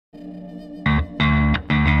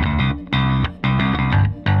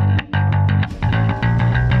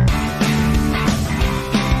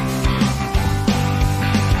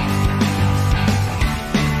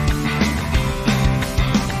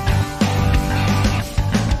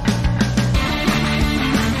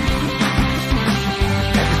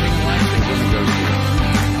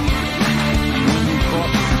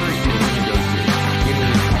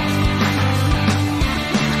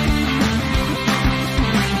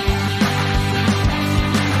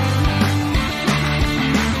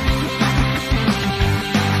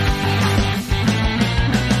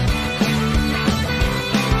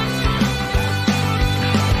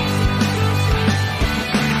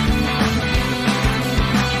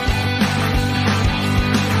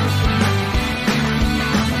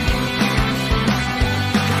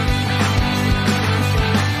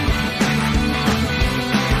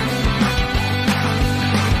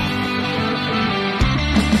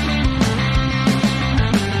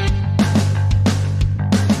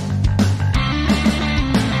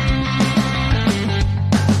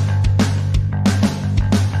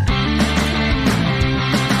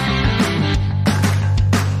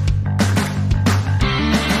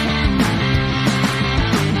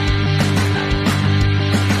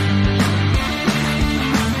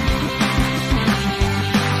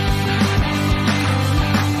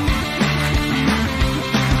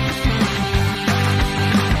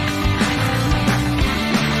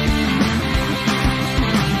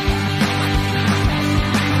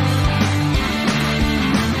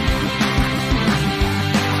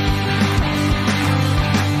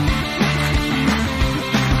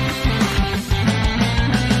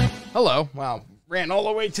Hello. Wow. Ran all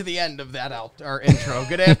the way to the end of that our intro.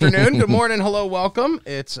 Good afternoon. Good morning. Hello. Welcome.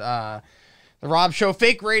 It's the Robb Show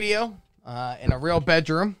Fake Radio in a real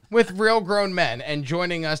bedroom with real grown men. And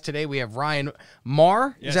joining us today, we have Ryan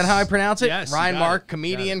Maher. Yes. Is that how I pronounce it? Yes. Ryan Maher,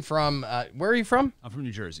 comedian from, where are you from? I'm from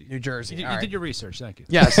New Jersey. New Jersey. You did your research. Thank you.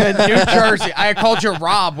 Yes, New Jersey. I called you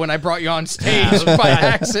Robb when I brought you on stage by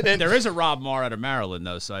accident. There is a Robb Maher out of Maryland,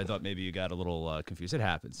 though, so I thought maybe you got a little confused. It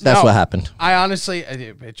happens. That's what happened. I honestly,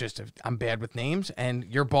 I'm bad with names, and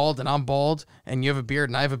you're bald and I'm bald, and you have a beard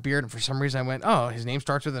and I have a beard, and for some reason I went, oh, his name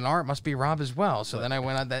starts with an R, it must be Robb as well. So then I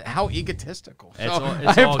went on that. How egotistical. It's all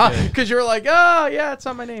good. Because you're like, oh, yeah, it's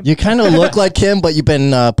not my name. You kind of look like him, but you've been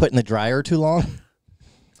put in the dryer too long.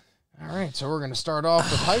 All right, so we're going to start off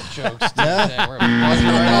with hype jokes. Yeah. We're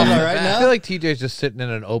right now. I feel like TJ's just sitting in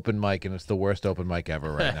an open mic, and it's the worst open mic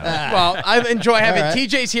ever right now. Well, I enjoy having right.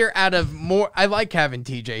 TJ's here out of more. I like having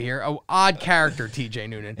TJ here. Odd character, TJ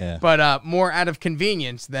Noonan. Yeah. But more out of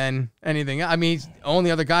convenience than anything. I mean, he's the only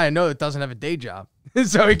other guy I know that doesn't have a day job.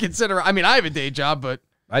 So he consider. I mean, I have a day job, but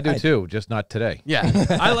I do too, just not today. yeah.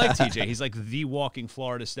 I like TJ. He's like the walking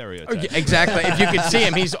Florida stereotype. Oh, yeah, exactly. If you could see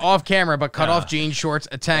him, he's off camera, but cut off jean shorts,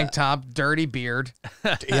 a tank top, dirty beard,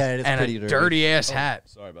 Yeah, it is and pretty a dirty ass hat.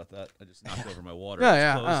 Sorry about that. I just knocked over my water. Yeah,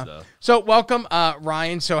 It's yeah. closed, though. So welcome,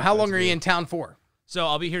 Ryan. So how long are you in town for? So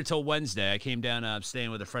I'll be here till Wednesday. I came down,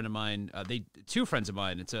 staying with a friend of mine. Two friends of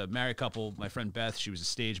mine. It's a married couple. My friend Beth, she was a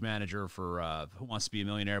stage manager for Who Wants to Be a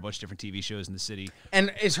Millionaire, a bunch of different TV shows in the city.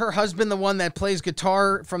 And is her husband the one that plays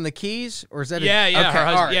guitar from the Keys, or is that? Yeah, okay, her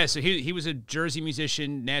husband. all right. Yeah, so he was a Jersey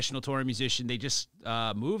musician, national touring musician. They just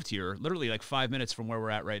moved here, literally like 5 minutes from where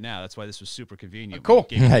we're at right now. That's why this was super convenient. Cool.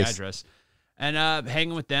 Gave me Nice. the address. And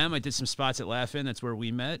hanging with them, I did some spots at Laugh-In. That's where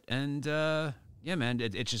we met. And yeah, man,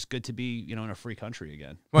 it's just good to be, in a free country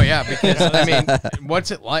again. Well, yeah, because I mean, what's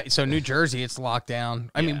it like? So New Jersey, it's locked down.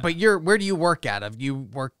 I mean, but where do you work out of? You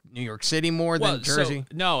work New York City more than Jersey?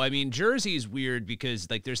 No, I mean, Jersey is weird because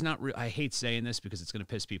like there's not. I hate saying this because it's going to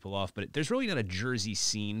piss people off, but there's really not a Jersey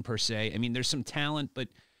scene per se. I mean, there's some talent, but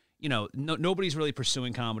nobody's really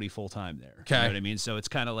pursuing comedy full time there. Okay. You know what I mean? So it's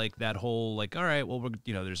kind of like that whole like, all right, well,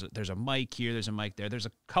 there's a mic here, there's a mic there. There's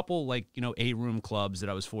a couple like, A-room clubs that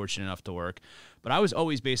I was fortunate enough to work, but I was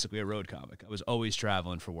always basically a road comic. I was always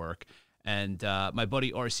traveling for work. And my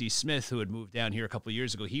buddy R.C. Smith, who had moved down here a couple of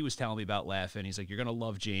years ago, he was telling me about Laugh-In. He's like, you're going to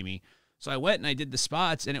love Jamie. So I went and I did the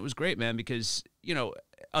spots, and it was great, man, because,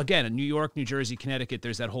 again, in New York, New Jersey, Connecticut,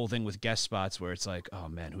 there's that whole thing with guest spots where it's like, oh,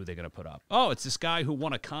 man, who are they going to put up? Oh, it's this guy who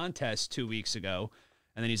won a contest 2 weeks ago,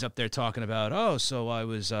 and then he's up there talking about, oh, so I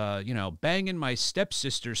was, banging my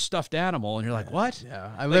stepsister's stuffed animal, and you're like, what?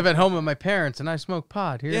 Yeah, I live at home with my parents, and I smoke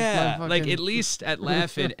pot. Here's my fucking... like at least at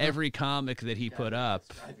Laugh-In, every comic that he put up,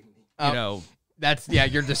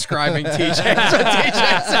 you're describing TJ. That's what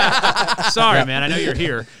TJ said. Sorry, man. I know you're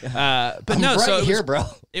here. But I'm no, right so here, bro.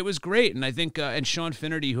 It was great. And I think, and Sean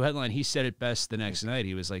Finnerty, who headlined, he said it best the next night.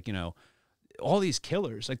 He was like, all these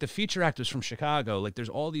killers, like the feature actors from Chicago, like there's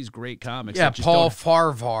all these great comics. Yeah, that just Paul don't-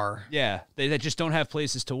 Farvar. Yeah, that just don't have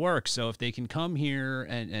places to work. So if they can come here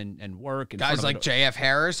and work. Guys like J.F.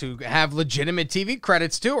 Harris, who have legitimate TV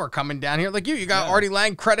credits, too, are coming down here. Like you got Artie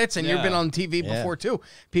Lang credits, and you've been on TV before, too.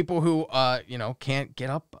 People who, can't get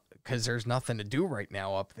up because there's nothing to do right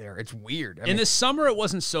now up there. It's weird. In the summer, it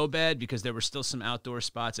wasn't so bad because there were still some outdoor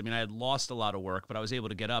spots. I mean, I had lost a lot of work, but I was able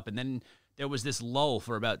to get up. And then there was this lull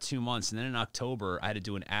for about 2 months. And then in October, I had to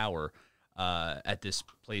do an hour at this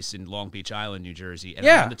place in Long Beach Island, New Jersey. And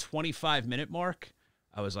around the 25-minute mark,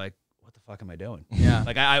 I was like, what the fuck am I doing? Yeah.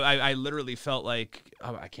 Like, I literally felt like,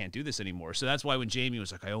 oh, I can't do this anymore. So that's why when Jamie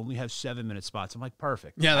was like, I only have 7-minute spots, I'm like,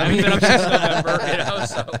 perfect. Yeah, I haven't been up since November,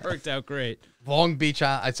 so it worked out great. Long Beach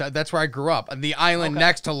Island. That's where I grew up. The island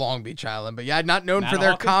next to Long Beach Island. But yeah, not known for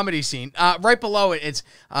their comedy scene. Right below it, it's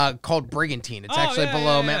called Brigantine. It's actually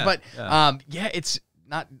below, man. But it's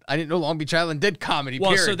not. I didn't know Long Beach Island did comedy.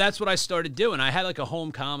 Well, period. so that's what I started doing. I had like a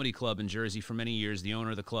home comedy club in Jersey for many years. The owner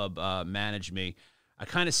of the club managed me. I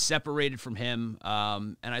kind of separated from him,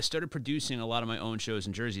 and I started producing a lot of my own shows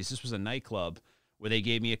in Jersey. This was a nightclub where they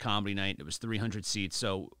gave me a comedy night. It was 300 seats.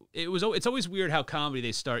 So it's always weird how comedy,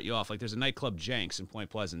 they start you off. Like there's a nightclub, Jenks, in Point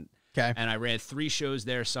Pleasant. Okay. And I ran 3 shows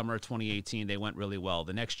there summer of 2018. They went really well.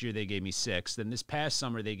 The next year, they gave me 6. Then this past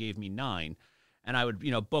summer, they gave me 9. And I would,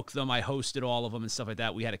 book them. I hosted all of them and stuff like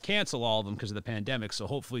that. We had to cancel all of them because of the pandemic. So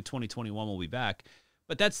hopefully 2021 will be back.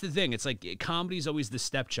 But that's the thing. It's like comedy is always the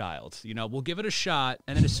stepchild. We'll give it a shot.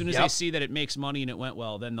 And then as soon as they see that it makes money and it went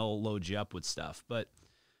well, then they'll load you up with stuff. But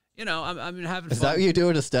I'm having fun. Is that what you do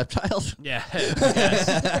with a stepchild? Yeah, I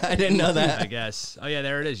guess. I didn't know that. I guess. Oh, yeah,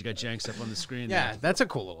 there it is. You got Jenks up on the screen. Yeah, there. that's a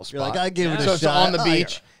cool little spot. You're like, I give it a So shot. it's on the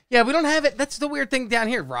beach. Yeah, we don't have it. That's the weird thing down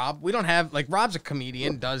here, Rob. We don't have, like, Rob's a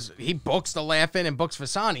comedian, he books the Laugh-In and books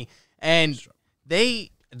Fasani, and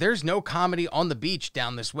there's no comedy on the beach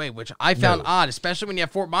down this way, which I found odd, especially when you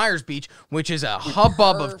have Fort Myers Beach, which is a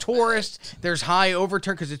hubbub of tourists. There's high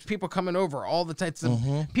overturn because it's people coming over all the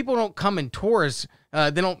time. People don't come in tours.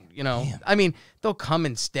 They don't, I mean, they'll come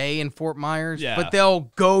and stay in Fort Myers, but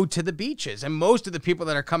they'll go to the beaches. And most of the people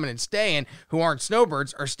that are coming and staying who aren't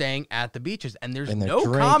snowbirds are staying at the beaches. And there's no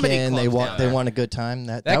comedy clubs they want a good time.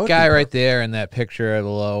 That guy right there in that picture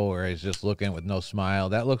below where he's just looking with no smile,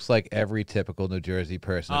 that looks like every typical New Jersey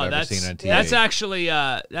person I've ever seen on TV. That's actually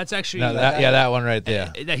that one right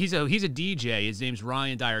there. He's a DJ. His name's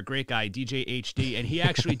Ryan Dyer, great guy, DJ HD, and he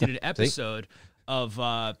actually did an episode of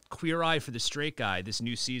Queer Eye for the Straight Guy, this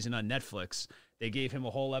new season on Netflix. They gave him a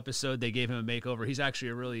whole episode. They gave him a makeover. He's actually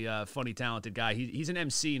a really funny, talented guy. He's an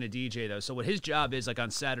MC and a DJ, though. So what his job is, like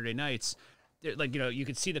on Saturday nights, like, you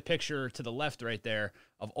can see the picture to the left right there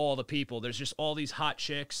of all the people. There's just all these hot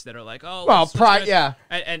chicks that are like, oh,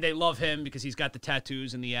 and they love him because he's got the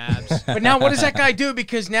tattoos and the abs. But now what does that guy do?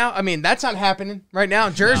 Because now, I mean, that's not happening right now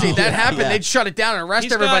in Jersey. No. That happened. They'd shut it down and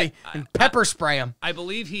arrest everybody and pepper spray them. I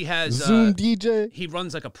believe he has Zoom DJ. He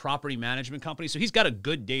runs like a property management company, so he's got a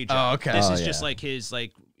good day job. Oh, okay. This is just like his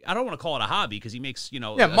I don't want to call it a hobby because he makes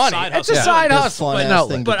money. Side it's a side hustle.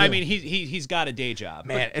 But I mean, he's got a day job.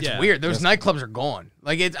 Man, it's weird. Those nightclubs are gone.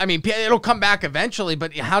 Like it'll come back eventually.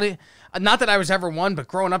 But not that I was ever one, but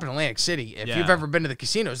growing up in Atlantic City, if you've ever been to the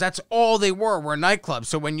casinos, that's all they were nightclubs.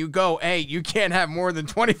 So when you go, you can't have more than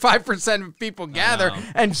 25% of people gather.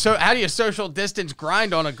 And so how do you social distance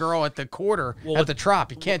grind on a girl at the quarter at the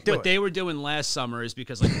Trop? You can't do it. What they were doing last summer is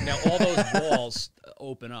because now all those walls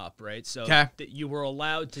open up, right? So that you were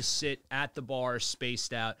allowed to sit at the bar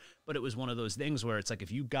spaced out, but it was one of those things where it's like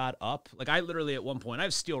if you got up, like I literally at one point, I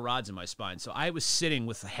have steel rods in my spine, so I was sitting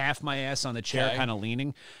with half my ass on the chair kind of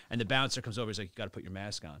leaning, and the bouncer comes over, he's like, you got to put your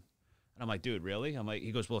mask on. And I'm like, dude, really? I'm like,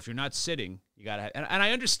 he goes, well, if you're not sitting, you got to have, and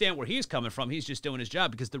I understand where he's coming from. He's just doing his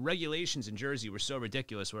job because the regulations in Jersey were so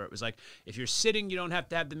ridiculous where it was like, if you're sitting, you don't have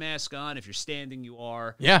to have the mask on. If you're standing, you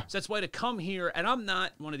are. Yeah. So that's why to come here, and I'm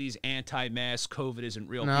not one of these anti-mask, COVID isn't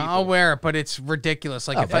real people. I'll wear it, but it's ridiculous.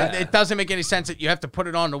 Like, it doesn't make any sense that you have to put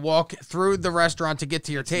it on to walk through the restaurant to get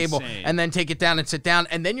to your table and then take it down and sit down.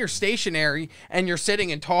 And then you're stationary and you're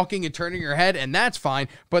sitting and talking and turning your head, and that's fine.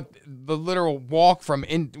 But the literal walk from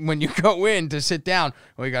when you go in to sit down,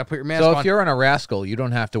 you got to put your mask on. So if you're on a rascal, you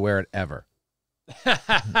don't have to wear it ever.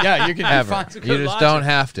 Yeah, you can ever. You just don't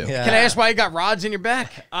have to. Yeah. Can I ask why you got rods in your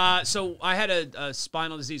back? So I had a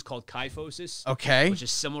spinal disease called kyphosis. Okay. Which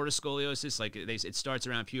is similar to scoliosis. Like it starts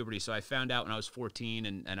around puberty. So I found out when I was 14,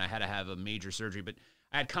 and I had to have a major surgery. But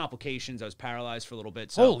I had complications. I was paralyzed for a little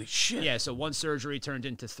bit. So, holy shit. Yeah, so one surgery turned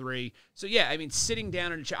into 3. So, yeah, I mean, sitting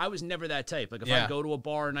down in a chair, I was never that type. Like, if I go to a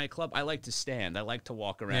bar or nightclub, I like to stand. I like to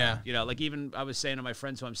walk around. Yeah. Like even I was saying to my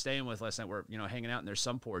friends who I'm staying with last night, we're, hanging out in their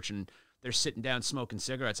sun porch, and they're sitting down smoking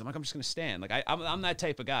cigarettes. I'm like, I'm just going to stand. Like, I'm that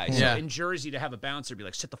type of guy. So in Jersey, to have a bouncer be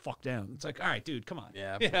like, sit the fuck down. It's like, all right, dude, come on.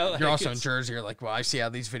 Yeah. Like, you're also in Jersey. You're like, well, I see how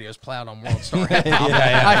these videos play out on World Star.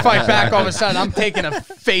 I fight back all of a sudden. I'm taking a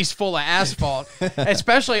face full of asphalt.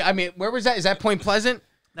 Especially, I mean, where was that? Is that Point Pleasant?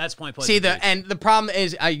 That's Point Pleasant. See, and the problem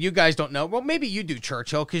is, you guys don't know. Well, maybe you do,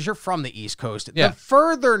 Churchill, because you're from the East Coast. Yeah. The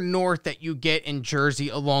further north that you get in Jersey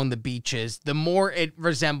along the beaches, the more it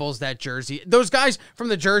resembles that Jersey. Those guys from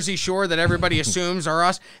the Jersey Shore that everybody assumes are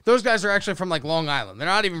us, those guys are actually from, like, Long Island. They're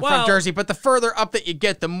not even from Jersey, but the further up that you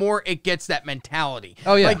get, the more it gets that mentality.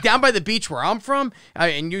 Oh, yeah. Like, down by the beach where I'm from,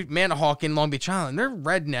 and Manahawk in Long Beach Island, they're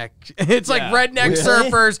redneck. It's like redneck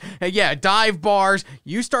surfers, dive bars.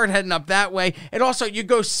 You start heading up that way. And also, you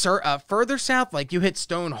go further south, like you hit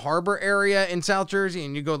Stone Harbor area in South Jersey,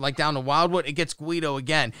 and you go like down to Wildwood, it gets Guido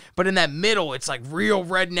again. But in that middle, it's like real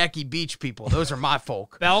rednecky beach people. Those are my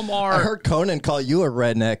folk. Belmar. I heard Conan call you a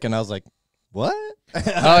redneck, and I was like, what?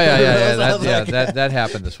 That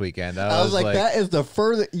happened this weekend. I was like, that is the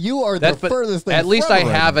furthest. You are the furthest thing. At least I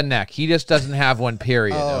have a redneck. neck. He just doesn't have one.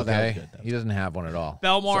 Period. Oh, okay, he doesn't have one at all.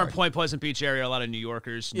 Belmar and Point Pleasant Beach area, a lot of New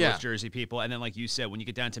Yorkers, North Jersey people, and then like you said, when you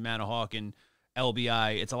get down to Manahawk and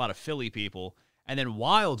LBI, it's a lot of Philly people. And then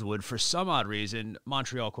Wildwood, for some odd reason,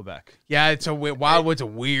 Montreal, Quebec. Yeah, it's Wildwood's a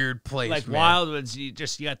weird place. Like man. Wildwood's, you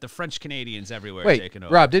got the French Canadians everywhere Wait, taking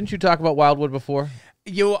over. Rob, didn't you talk about Wildwood before?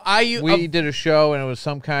 We did a show and it was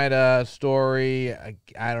some kind of story.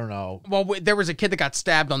 I don't know. Well, there was a kid that got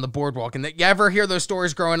stabbed on the boardwalk, and you ever hear those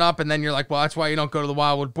stories growing up, and then you're like, well, that's why you don't go to the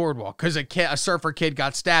Wildwood Boardwalk, because a surfer kid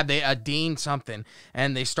got stabbed. A dean something,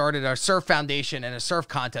 and they started a surf foundation and a surf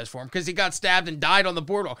contest for him because he got stabbed and died on the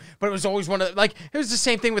boardwalk. But it was always it was the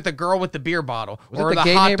same thing with the girl with the beer bottle or the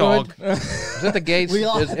hot dog. Was it the gay? It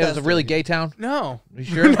was a really gay town. No, you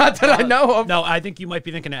sure? Not that I know of. No, I think you might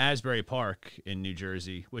be thinking of Asbury Park in New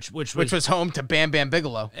Jersey, which was home to Bam Bam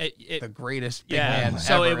Bigelow, the greatest big man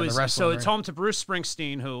so ever it was in the wrestling ring. It's home to Bruce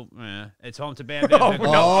Springsteen, who it's home to Bam Bam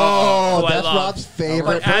Bigelow. Oh, that's Robb's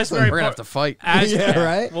favorite person. We're gonna have to fight.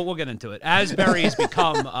 Right? Well, we'll get into it. Asbury has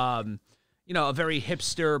become, a very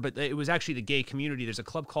hipster, but it was actually the gay community. There's a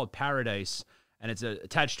club called Paradise, and it's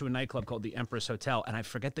attached to a nightclub called the Empress Hotel, and I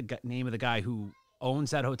forget the name of the guy who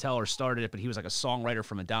owns that hotel or started it, but he was like a songwriter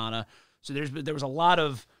for Madonna. So there was a lot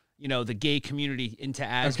of the gay community into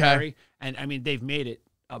Asbury, and I mean they've made it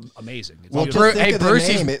amazing. It's well, just think of the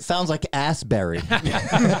name. It sounds like Asbury.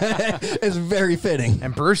 It's very fitting.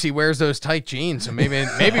 And Brucey wears those tight jeans, so maybe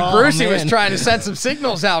Brucey was trying to send some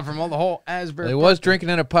signals out from all the whole Asbury. He was drinking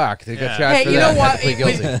in a park. They got charged for you that. know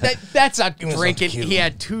what? That's not drinking. He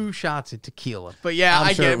had 2 shots of tequila. But yeah,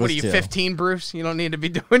 I get it. What are you, 15, Bruce? You don't need to be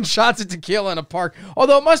doing shots of tequila in a park.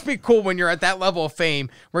 Although it must be cool when you're at that level of fame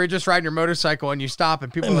where you're just riding your motorcycle and you stop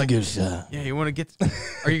and people are like, yeah, you want to get...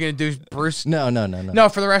 Are you going to do Bruce? No. No,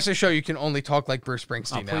 for the rest of the show, you can only talk like Bruce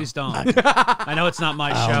Springsteen now. Please don't. I know it's not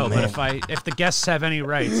my show, man. but if the guests have any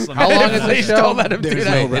rights... How long is the show? Don't let him do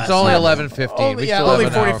that. It's only 11:15. Only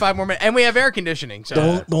 45 more minutes. And we have air conditioning. So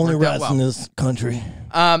the only rats in this country.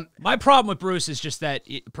 My problem with Bruce is just that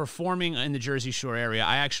performing in the Jersey Shore area,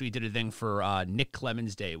 I actually did a thing for Nick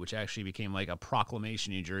Clemens Day, which actually became like a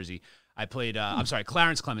proclamation in New Jersey. I played,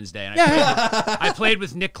 Clarence Clemens Day, and I played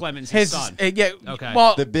with Nick Clemens, his son. Okay.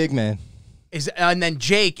 Well, the big man. And then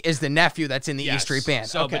Jake is the nephew that's in the E Street Band.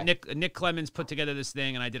 So, but Nick Clemens put together this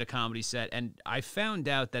thing, and I did a comedy set, and I found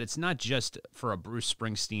out that it's not just for a Bruce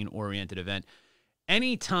Springsteen-oriented event.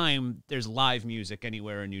 Anytime there's live music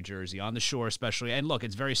anywhere in New Jersey, on the shore especially, and look,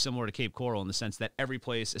 it's very similar to Cape Coral in the sense that every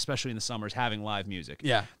place, especially in the summer, is having live music.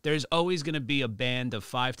 Yeah. There's always going to be a band of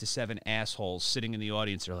 5 to 7 assholes sitting in the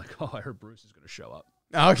audience. They're like, oh, I heard Bruce is going to show up.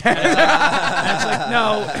 Okay. And it's like,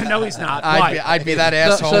 no, he's not. I'd be that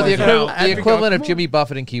asshole. So the equivalent of Jimmy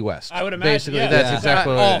Buffett in Key West. I would imagine. Basically, that's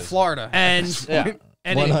exactly what it is. Florida. And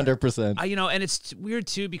 100%. And it's weird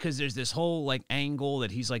too because there's this whole like angle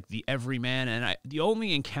that he's like the everyman, and the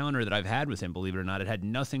only encounter that I've had with him, believe it or not, it had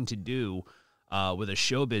nothing to do with a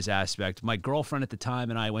showbiz aspect. My girlfriend at the time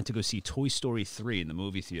and I went to go see Toy Story 3 in the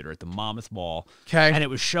movie theater at the Monmouth Mall. Okay. And it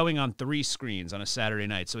was showing on 3 screens on a Saturday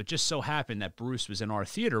night. So it just so happened that Bruce was in our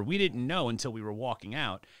theater. We didn't know until we were walking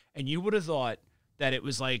out. And you would have thought that it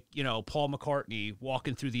was like, Paul McCartney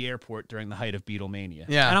walking through the airport during the height of Beatlemania.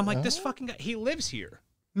 Yeah. And I'm like, this fucking guy, he lives here.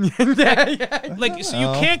 So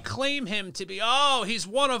you can't claim him to be, he's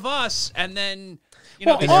one of us. And then,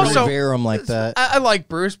 also revere him like that. I like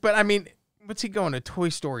Bruce, but I mean, what's he going to Toy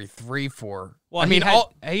Story 3 for? Well,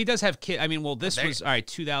 he does have kids. I mean, this was,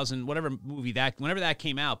 2000, whatever movie whenever that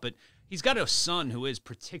came out, but he's got a son who is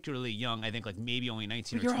particularly young. I think like maybe only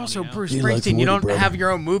 19 or 20. You're also now. Bruce Springsteen. You don't have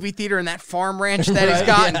your own movie theater in that farm ranch that he's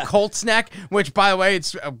got in Colts Neck, which, by the way,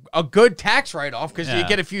 it's a good tax write-off because you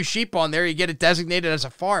get a few sheep on there. You get it designated as a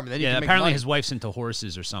farm. And then you can make apparently money. His wife's into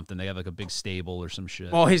horses or something. They have like a big stable or some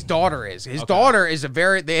shit. Well, his daughter is. His daughter is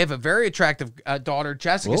they have a very attractive daughter,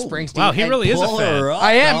 Jessica Springsteen. Wow, he really is a fan.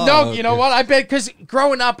 I am. No, you know what? I bet because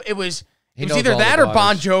growing up, it was either that or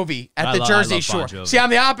Bon Jovi at the Jersey Shore. See, I'm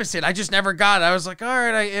the opposite. I just never got it. I was like, all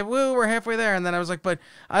right, we're halfway there. And then I was like, but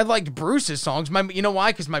I liked Bruce's songs. You know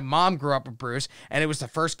why? Because my mom grew up with Bruce, and it was the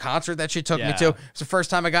first concert that she took me to. It was the first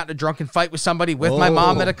time I got in a drunken fight with somebody with my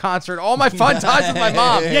mom at a concert. All my fun times with my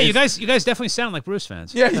mom. Yeah, you guys definitely sound like Bruce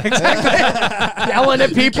fans. Yeah, exactly. Yelling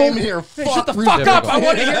at people. Shut the fuck up. I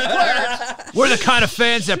want to hear Clarence. We're the kind of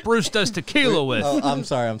fans that Bruce does tequila with. Oh, I'm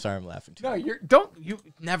sorry. I'm laughing too. No, you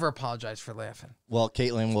never apologize for laughing. Well,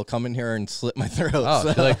 Caitlin will come in here and slit my throat.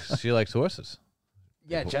 Oh, she likes horses.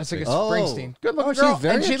 Yeah, Jessica Springsteen. Good looking she's girl.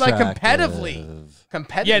 very and she like attractive.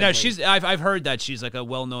 competitively. Yeah, no, I've heard that she's like a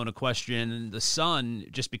well-known equestrian, and the son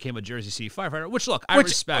just became a Jersey City firefighter, which I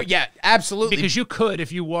respect. Yeah, absolutely. Because you could,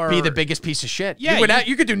 if you were... Be the biggest piece of shit. Yeah.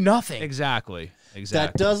 You could do nothing. Exactly.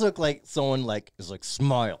 That does look like someone is like,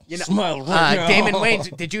 smile. Smile right now. Damon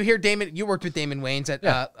Wayans. Did you hear Damon? You worked with Damon Wayans at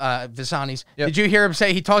Visani's. Yep. Did you hear him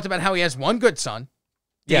say he talked about how he has one good son?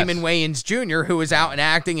 Damon Wayans Jr., who is out and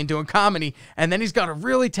acting and doing comedy, and then he's got a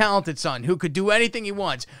really talented son who could do anything he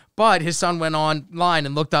wants. But his son went online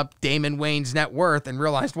and looked up Damon Wayans' net worth and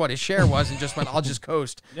realized what his share was and just went, I'll just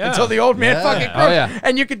coast until the old man fucking croaks. Oh, yeah.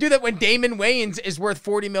 And you could do that when Damon Wayans is worth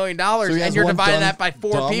 $40 million and you're dividing that by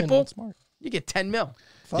 4 people, you get 10 mil.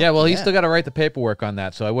 Yeah, well, he's still got to write the paperwork on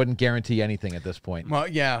that, so I wouldn't guarantee anything at this point. Well,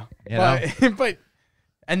 yeah. You know? But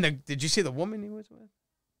did you see the woman he was with?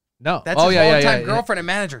 No. That's his longtime girlfriend and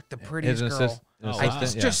manager, the prettiest girl.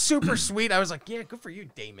 It's just super sweet. I was like, yeah, good for you,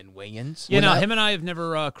 Damon Wayans. You know, him and I have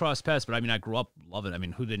never crossed paths, but I mean, I grew up loving it. I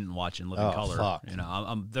mean, who didn't watch In Living Color? Fuck. You know,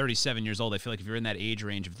 I'm 37 years old. I feel like if you're in that age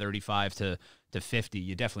range of 35 to 50,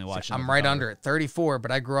 you definitely watch it. I'm right under it, 34, but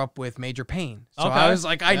I grew up with Major Payne. So I was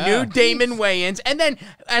like, I knew Damon Wayans. And then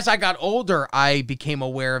as I got older, I became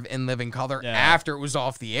aware of In Living Color after it was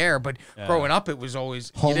off the air. But growing up, it was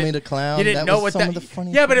always... Homie the Clown. You didn't know what that...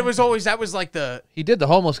 Yeah, but it was always... That was like the... He did the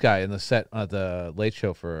homeless guy in the set at the Late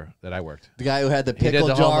Show that I worked. The guy who had the pickle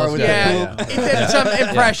the jar homeless with guy. the poop. He did some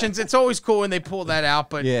impressions. It's always cool when they pull that out,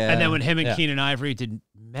 but... And then when him and Keenan Ivory did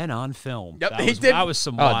Men on Film. Yep, he did. That was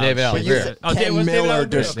some wild David Allen shit. Ken Miller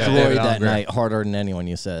destroyed that Greer. night harder than anyone,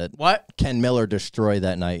 you said. What? Ken Miller destroyed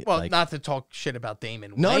that night. Well, not to talk shit about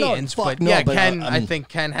Damon No, Wayans, fuck but no, yeah, but, Ken, I mean- I think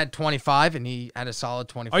Ken had 25, and he had a solid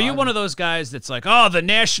 25. Are you one of those guys that's like, oh, the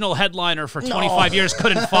national headliner for 25 years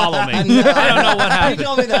couldn't follow me? I don't know what He happened.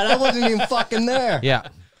 told me that. I wasn't even fucking there. Yeah.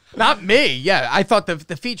 Not me. Yeah, I thought the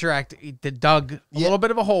feature act dug a little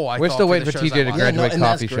bit of a hole. We're still waiting for the shows TJ I to watched. graduate and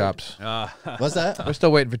that's coffee great. shops. What's that? We're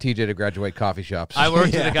still waiting for TJ to graduate coffee shops. I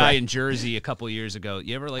worked with a guy in Jersey a couple years ago.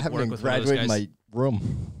 You ever I like haven't work even with one of those graduated guys? my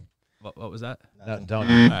room. What was that? No,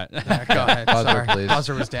 don't. All right. Yeah, go ahead. Buzzer, Sorry. please.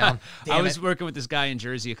 Buzzer was down. I Damn was it. working with this guy in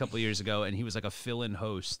Jersey a couple years ago, and he was like a fill-in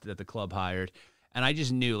host that the club hired. And I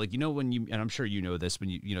just knew, like, you know, when you, and I'm sure you know this, when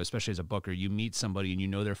you know, especially as a booker, you meet somebody and you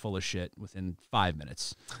know they're full of shit within 5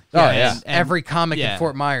 minutes. Yeah. And Every comic yeah. in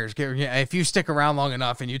Fort Myers, if you stick around long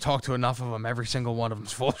enough and you talk to enough of them, every single one of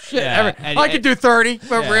them's full of shit. Yeah, I could do 30,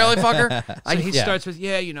 but really, fucker? So he starts with,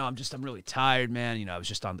 you know, I'm really tired, man. You know, I was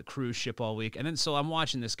just on the cruise ship all week. And then so I'm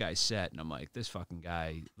watching this guy's set, and I'm like, this fucking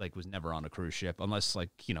guy, like, was never on a cruise ship unless, like,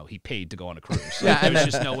 you know, he paid to go on a cruise. Like, there was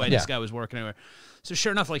just no way this guy was working anywhere. So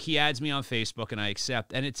sure enough, like, he adds me on Facebook, and I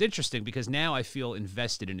accept. And it's interesting because now I feel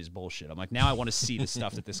invested in his bullshit. I'm like, now I want to see the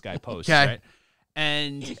stuff that this guy posts, right?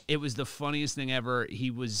 And it was the funniest thing ever.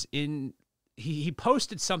 He was in... He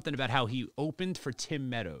posted something about how he opened for Tim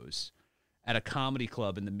Meadows at a comedy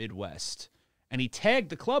club in the Midwest, and he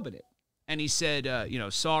tagged the club in it. And he said, you know,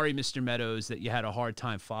 sorry, Mr. Meadows, that you had a hard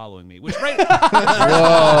time following me. Which, right? Whoa.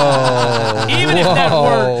 Even if that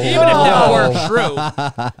were true,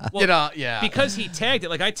 well, You know, yeah. because he tagged it.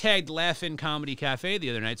 Like, I tagged Laugh In Comedy Cafe the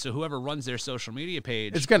other night, so whoever runs their social media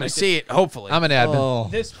page, It's going to like, see it, hopefully. I'm an admin. Oh.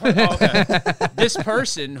 This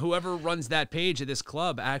person, whoever runs that page of this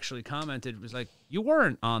club, actually commented, was like, you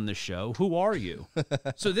weren't on the show. Who are you?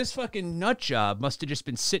 So this fucking nut job must have just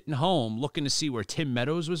been sitting home looking to see where Tim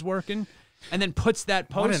Meadows was working, and then puts that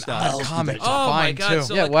What an post up. odd comment to Oh my find, God, too.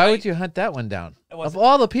 so Yeah, like, why would you hunt that one down? was Of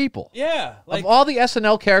all the people. Yeah, like, Of all the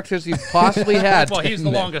SNL characters you've possibly had. well, he's the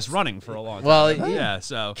longest running for a long time. Well, yeah,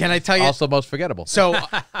 so Can I tell you? also most forgettable. So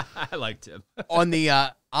I liked him. on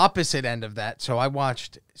the opposite end of that, so I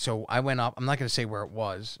went up. I'm not going to say where it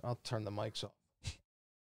was. I'll turn the mics off.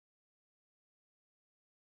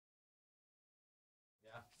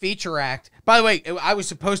 Feature act. By the way, I was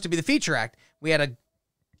supposed to be the feature act. We had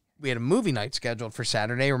a movie night scheduled for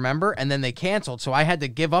Saturday, remember? And then they canceled, so I had to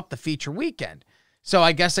give up the feature weekend. So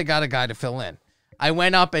I guess I got a guy to fill in. I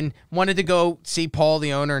went up and wanted to go see Paul,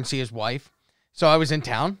 the owner, and see his wife. So I was in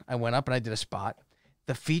town. I went up and I did a spot.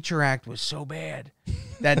 The feature act was so bad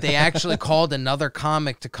that they actually called another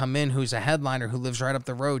comic to come in who's a headliner who lives right up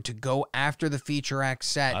the road to go after the feature act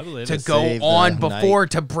set I believe to it. go Save the on before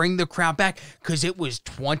night. to bring the crowd back because it was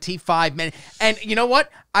 25 minutes. And you know what?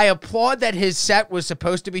 I applaud that his set was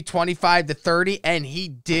supposed to be 25 to 30 and he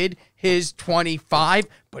did his 25,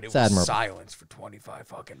 but it was admirable. silence for 25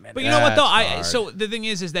 fucking minutes. But you know what though? That's hard. So the thing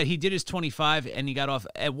is that he did his 25 and he got off.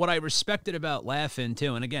 And what I respected about Laugh-In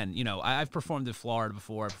too, and again, you know, I've performed in Florida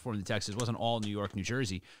before. I performed in Texas. It wasn't all New York, New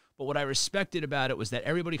Jersey. But what I respected about it was that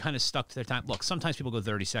everybody kind of stuck to their time. Look, sometimes people go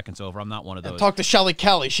 30 seconds over. I'm not one of those. Talk to Shelly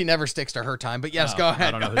Kelly. She never sticks to her time. But yes, Oh, go ahead.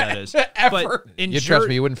 I don't know who that is. Ever. But in You trust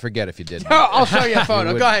me, you wouldn't forget if you did. Oh, I'll show you a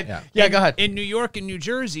photo. would- Go ahead. yeah. Yeah, go ahead. In New York and New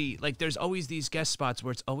Jersey, like there's always these guest spots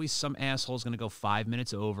where it's always some asshole's going to go 5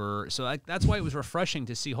 minutes over. So like, that's why it was refreshing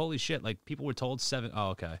to see, holy shit, like people were told 7. Oh,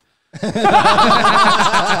 okay.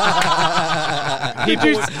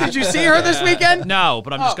 Did you see her this weekend? No,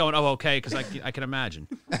 but I'm just going, oh, okay, because I can imagine.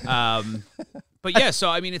 But yeah, so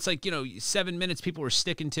I mean, it's like, 7 minutes, people were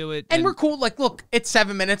sticking to it. And we're cool. Like, look, it's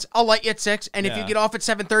 7 minutes. I'll let you at 6. And if you Yeah. get off at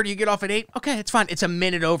 7:30, you get off at 8. Okay, it's fine. It's a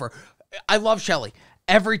minute over. I love Shelly.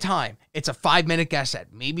 Every time it's a 5-minute guest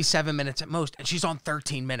set, maybe 7 minutes at most, and she's on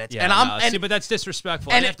 13 minutes. Yeah, and see, but that's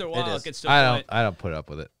disrespectful. and And after a while, it gets to a I point. don't put up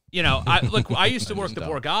with it. I used to work the don't.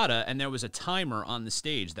 Borgata, and there was a timer on the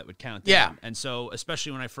stage that would count down. Yeah. And so,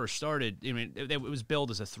 especially when I first started, it was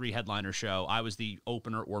billed as a 3-headliner show. I was the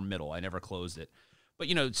opener or middle. I never closed it.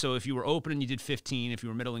 But, so if you were opening, you did 15. If you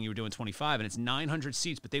were middling, you were doing 25. And it's 900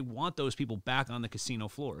 seats, but they want those people back on the casino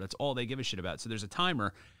floor. That's all they give a shit about. So there's a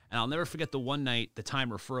timer. And I'll never forget the one night the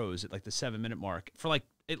timer froze at like the 7-minute mark for like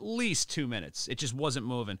at least 2 minutes. It just wasn't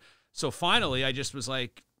moving. So finally, I just was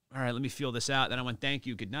like, all right, let me feel this out. Then I went, thank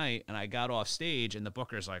you, good night. And I got off stage, and the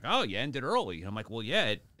booker's like, oh, you ended early. And I'm like, well,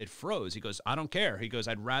 yeah, it froze. He goes, I don't care. He goes,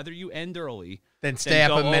 I'd rather you end early Then stay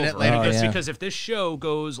up a minute later. Oh, yeah. Because if this show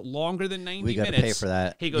goes longer than 90 We got to minutes, pay for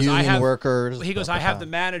that. he goes, Union I have workers. He goes, blah, I blah, have blah.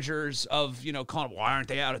 the managers of calling. Why aren't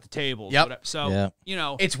they out at the tables? Yep. Whatever. So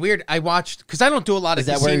Yeah. it's weird. I watched, because I don't do a lot Is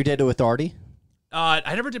of that where you did it with Artie? I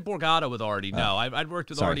never did Borgata with Artie. No, I'd worked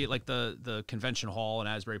with Sorry. Artie at like the convention hall in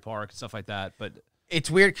Asbury Park and stuff like that. But It's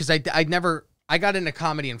weird because I got into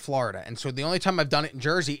comedy in Florida, and so the only time I've done it in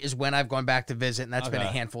Jersey is when I've gone back to visit, and that's been a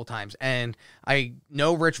handful of times. And I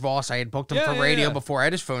know Rich Voss. I had booked him for radio before. I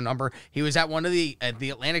had his phone number. He was at one of the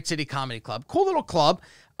Atlantic City Comedy Club. Cool little club,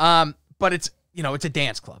 but it's it's a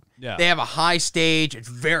dance club. Yeah. They have a high stage. It's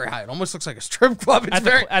very high. It almost looks like a strip club. It's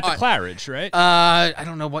at the Claridge, right? I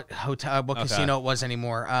don't know what hotel, what casino it was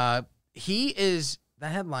anymore. He is the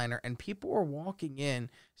headliner, and people were walking in,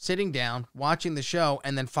 sitting down, watching the show,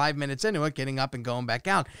 and then 5 minutes into it, getting up and going back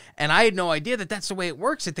out. And I had no idea that that's the way it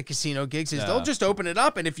works at the casino gigs, is they'll just open it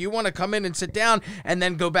up, and if you want to come in and sit down and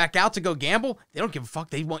then go back out to go gamble, they don't give a fuck.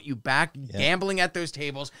 They want you back gambling at those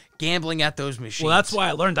tables, gambling at those machines. Well, that's why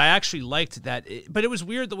I learned. I actually liked that. But it was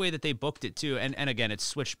weird the way that they booked it, too. And again, it's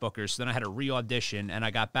switched bookers. So then I had a re-audition, and I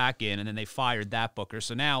got back in, and then they fired that booker.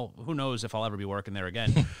 So now, who knows if I'll ever be working there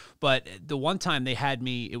again. But the one time they had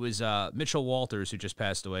me, it was Mitchell Walters, who just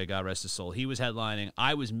passed away, God rest his soul. He was headlining.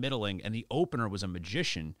 I was middling, and the opener was a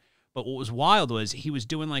magician. But what was wild was he was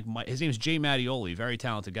doing like, his name's Jay Mattioli, very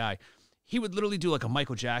talented guy. He would literally do like a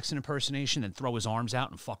Michael Jackson impersonation and throw his arms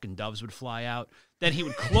out and fucking doves would fly out. Then he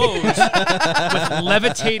would close with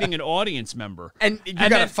levitating an audience member. And you got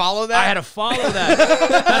to follow that? I had to follow that.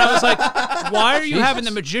 And I was like, why are you having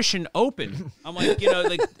the magician open? I'm like,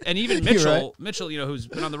 and even Mitchell, who's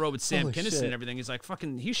been on the road with Sam Kinison and everything, he's like,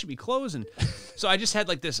 fucking, he should be closing. So I just had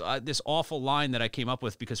like this awful line that I came up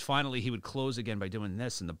with because finally he would close again by doing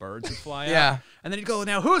this and the birds would fly out. And then he'd go,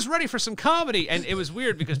 now who's ready for some comedy? And it was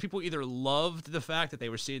weird because people either loved the fact that they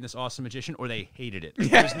were seeing this awesome magician or they hated it.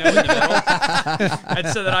 There was no in the middle. And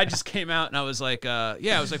so then I just came out and I was like, I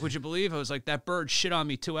was like, would you believe? I was like, that bird shit on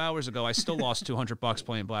me 2 hours ago. I still lost $200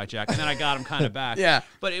 playing blackjack. And then I got him kind of back.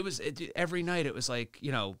 But it was every night it was like,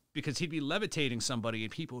 because he'd be levitating somebody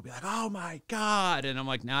and people would be like, oh my God. And I'm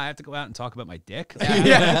like, now I have to go out and talk about my dick. But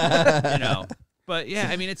yeah,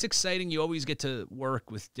 I mean, it's exciting. You always get to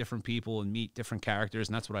work with different people and meet different characters.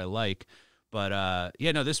 And that's what I like. But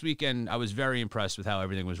this weekend I was very impressed with how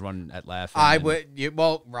everything was run at Laugh-In.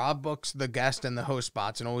 Robb books the guest and the host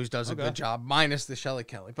spots and always does a good job, minus the Shelly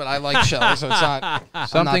Kelly. But I like Shelly, so it's not.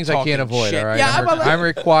 Some things I can't avoid. Shit. All right, Yeah, I'm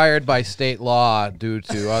required by state law due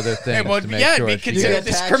to other things to make sure. Be she considered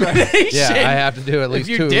gets- discrimination. Yeah, I have to do at least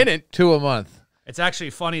if you didn't. two a month. It's actually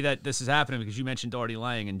funny that this is happening because you mentioned Artie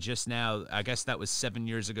Lang, and just now, I guess that was 7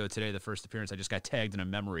 years ago today, the first appearance, I just got tagged in a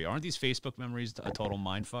memory. Aren't these Facebook memories a total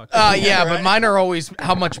mindfuck? Yeah, but mine are always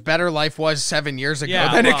how much better life was 7 years ago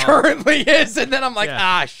than it currently is. And then I'm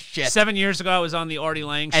like, shit. 7 years ago, I was on the Artie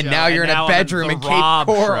Lang show. And now you're in a bedroom in Cape Robb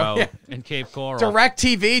Coral. show in Cape Coral. Direct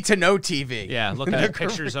TV to no TV. Yeah, looking at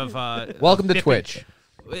pictures of... Welcome to 50 Twitch.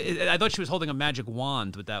 I thought she was holding a magic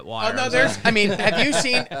wand with that wire. Oh, no, have you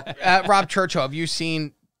seen, Rob Churchill, you've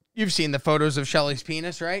seen the photos of Shelly's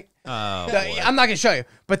penis, right? I'm not going to show you,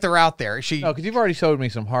 but they're out there. No, because you've already showed me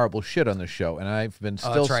some horrible shit on the show, and I've been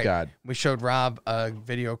still scarred. We showed Rob a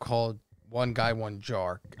video called One Guy, One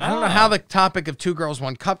Jar. I don't know how the topic of Two Girls,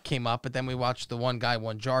 One Cup came up, but then we watched the One Guy,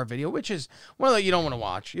 One Jar video, which is one that you don't want to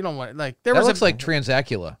watch. You don't want like there That was looks like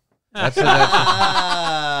Transacula. That's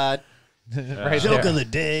right Joke there. of the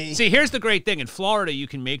day. See, here's the great thing. In Florida, you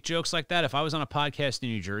can make jokes like that. If I was on a podcast in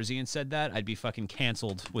New Jersey and said that, I'd be fucking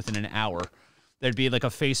canceled within an hour. There'd be like a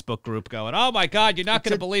Facebook group going, oh, my God, you're not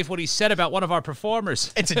going to believe what he said about one of our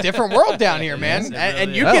performers. It's a different world down here, man. It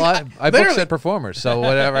And really you is. can I booked said performers, so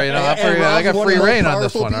whatever. I got free reign on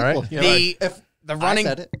this one, all right?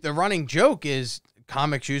 the running joke is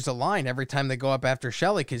comics use a line every time they go up after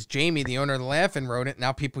Shelley because Jamie, the owner of the Laugh-In, wrote it.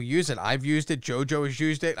 Now people use it. I've used it. JoJo has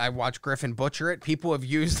used it. I watched Griffin butcher it. People have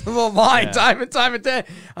used the line time and time again.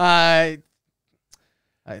 I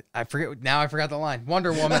forget now. I forgot the line.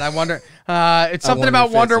 Wonder Woman. I wonder. It's something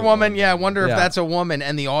about Wonder Woman. Yeah, I wonder if that's a woman.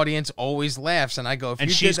 And the audience always laughs. And I go, if and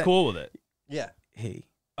you she's did that, cool with it. Yeah. He.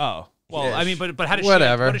 Oh. Well, Yeah, I mean, but how does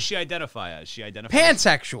whatever. what does she identify as? She identifies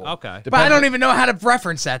Pansexual. Okay. But I don't even know how to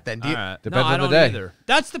reference that then. Do you? All right. Depends I on the don't day. either.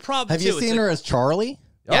 That's the problem. Have you seen her as Charlie?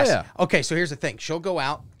 Yes. Oh, yeah. Okay, so here's the thing. She'll go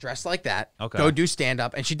out dressed like that, Okay. go do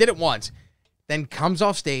stand-up, and she did it once. Then comes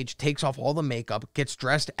off stage, takes off all the makeup, gets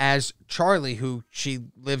dressed as Charlie, who she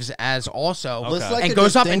lives as also, Looks like and a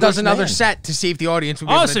goes up and does distinguished another man. set to see if the audience would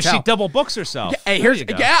be Oh, able so to tell. she double books herself. Hey, There here's you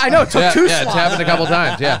go. yeah, I know. It took two Yeah, it's slots. happened a couple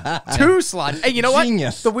times. Yeah. Two slots. Hey, you know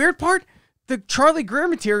Genius. what? The weird part, the Charlie Greer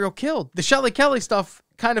material killed. The Shelley Kelly stuff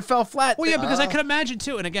kind of fell flat. Well, yeah, because I can imagine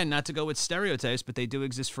too, and again, not to go with stereotypes, but they do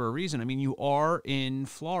exist for a reason. I mean, you are in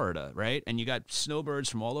Florida, right? And you got snowbirds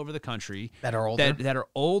from all over the country That are older. That are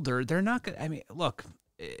older. They're not gonna. I mean, look,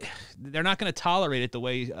 they're not going to tolerate it the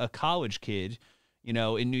way a college kid, in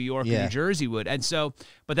New York or Yeah. New Jersey would. And so,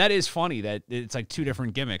 but that is funny that it's like two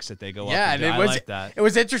different gimmicks that they go up. yeah, And and do. it I was like that. it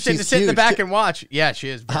was interesting She's to sit in the huge. back and watch. Yeah, she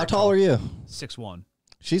is. How tall are you? 6'1".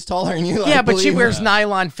 She's taller than you. Yeah, I but she believe. wears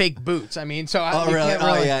nylon fake boots. I mean, so Oh, you really? can't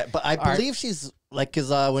Oh, really. yeah. But I right. believe she's like,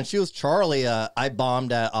 because when she was Charlie, I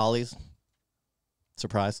bombed at Ollie's.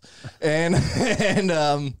 Surprise.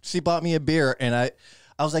 And she bought me a beer, and I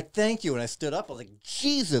was like, thank you. And I stood up. I was like,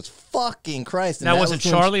 Jesus fucking Christ. And Now, that was it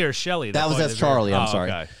when Charlie or Shelley? That was bought as the beer? Charlie. I'm Oh,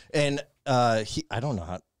 sorry. okay. And I don't know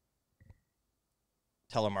how.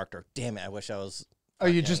 Telemarked her. Damn it. I wish I was. Oh,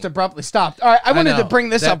 you just abruptly stopped. All right, I wanted to know. bring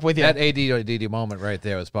this That- up with you. That AD moment right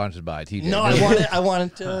there was sponsored by TJ. No, I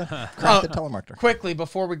wanted to crack the telemarketer. Quickly,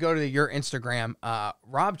 before we go to your Instagram,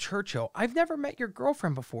 Robb Churchill, I've never met your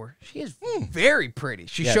girlfriend before. She is very pretty.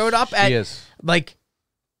 She Yes, showed up she at, is. like,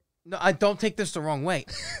 no, I don't take this the wrong way,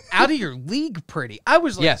 out of your league pretty. I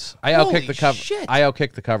was like, Yes, I holy outkicked the cover. shit. I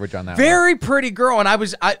outkicked the coverage on that. Very pretty girl, and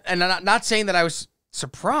and I'm not saying that I was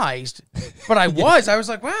surprised, but I was. I was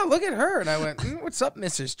like, wow, look at her, and I went, what's up,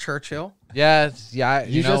 Mrs. Churchill? One. Yeah, yeah.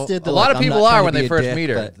 You just did the, a lot like, of I'm people not trying are to when be they a first dick, meet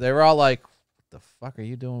her. but- They were all like, "What the fuck are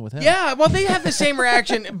you doing with him?" Yeah, well, they have the same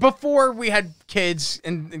reaction. Before we had kids,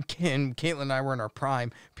 and Caitlin and I were in our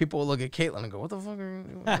prime, people would look at Caitlin and go, what the fuck are you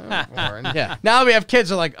doing for? And Yeah. now that we have kids,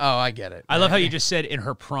 they're like, oh, I get it. I love how you just said in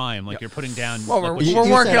her prime, like you're putting down. Well, like, we're, what she- we're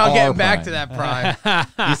you working said on getting our back prime. to that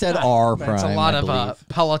prime. You said R prime. It's a lot I of believe.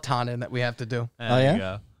 Pelotoning that we have to do. There Oh, you yeah?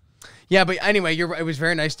 go. Yeah, but anyway, it was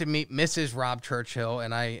very nice to meet Mrs. Robb Churchill,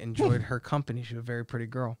 and I enjoyed her company. She was a very pretty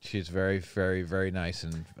girl. She's very, very, very nice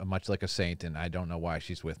and much like a saint. And I don't know why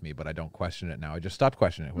she's with me, but I don't question it now. I just stopped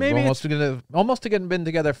questioning it. Maybe We've almost been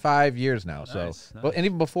together 5 years now. Nice, Well, and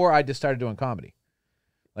even before I just started doing comedy,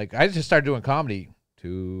 like I just started doing comedy a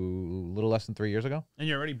little less than 3 years ago. And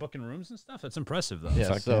you're already booking rooms and stuff. That's impressive, though. Yeah.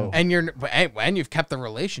 Fuck So And you've kept the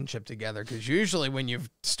relationship together, because usually when you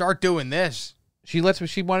start doing this, she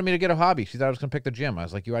wanted me to get a hobby. She thought I was gonna pick the gym. I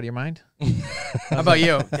was like, "You out of your mind?" how about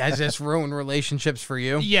you? Has this ruined relationships for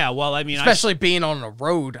you? Yeah. Well, I mean, Especially being on a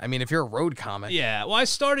road. I mean, if you're a road comic. Yeah, well, I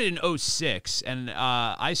started in 2006, and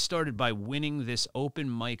I started by winning this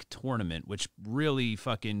open mic tournament, which really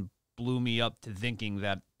fucking blew me up to thinking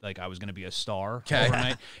that like I was going to be a star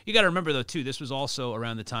overnight. You got to remember though too, this was also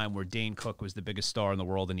around the time where Dane Cook was the biggest star in the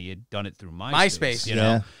world, and he had done it through MySpace. You know,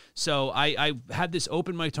 Yeah. so I had this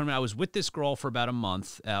open mic tournament. I was with this girl for about a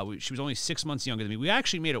month. She was only 6 months younger than me. We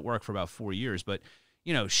actually made it work for about 4 years, but.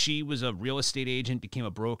 She was a real estate agent, became a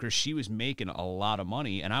broker. She was making a lot of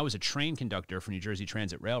money, and I was a train conductor for New Jersey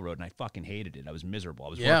Transit Railroad, and I fucking hated it. I was miserable. I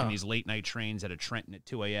was working these late night trains at a Trenton at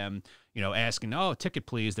 2 a.m., asking, oh, ticket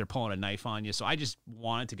please. They're pulling a knife on you. So I just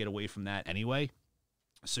wanted to get away from that anyway.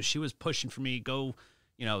 So she was pushing for me, go,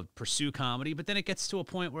 pursue comedy. But then it gets to a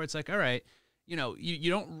point where it's like, all right, you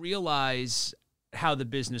don't realize how the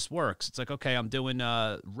business works. It's like, okay, I'm doing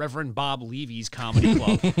Reverend Bob Levy's comedy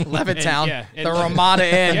club. Levittown, and the Ramada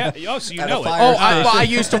Inn. Yeah, oh, so you At a know it. fire I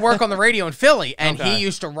used to work on the radio in Philly, and Okay. he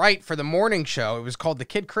used to write for the morning show. It was called the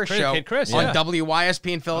Kid Chris Show Kid Chris, on yeah.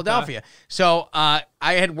 WYSP in Philadelphia. So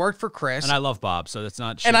I had worked for Chris. And I love Bob, so that's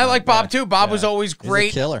not. And I like Bob too. Bob was always a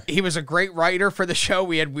great. killer. He was a great writer for the show.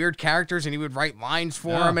 We had weird characters, and he would write lines for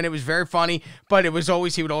Yeah. him, and it was very funny. But it was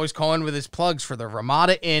always he would always call in with his plugs for the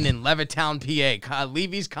Ramada Inn in Levittown, PA,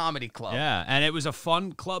 Levy's Comedy Club. Yeah, and it was a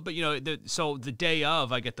fun club, but so the day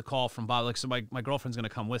of, I get the call from Bob, like, so my girlfriend's gonna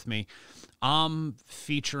come with me. I'm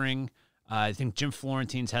featuring, I think Jim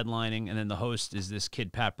Florentine's headlining, and then the host is this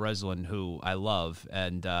kid Pat Breslin, who I love,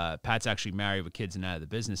 and Pat's actually married with kids and out of the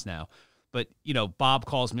business now. But, you know, Bob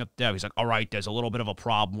calls me up there. He's like, all right, there's a little bit of a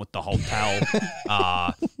problem with the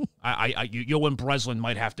hotel. You and Breslin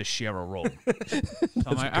might have to share a room. So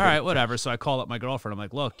I'm like, all right, whatever. So I call up my girlfriend. I'm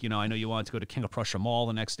like, look, you know, I know you wanted to go to King of Prussia Mall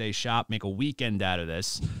the next day, shop, make a weekend out of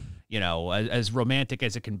this. You know, as romantic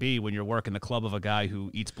as it can be when you're working the club of a guy who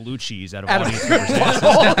eats blue cheese out of audience members'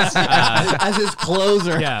 as his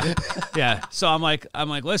closer. Yeah. So I'm like,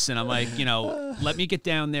 listen, you know, let me get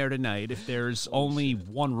down there tonight. If there's only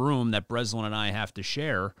one room that Breslin and I have to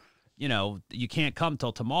share, you know, you can't come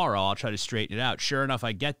till tomorrow. I'll try to straighten it out. Sure enough,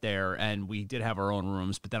 I get there, and we did have our own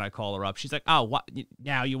rooms, but then I call her up. She's like, oh, what?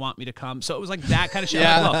 Now you want me to come? So it was like that kind of shit.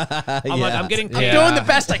 Yeah. I'm like, I'm getting paid. I'm doing the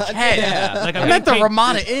best I can. Yeah. Like, I'm at the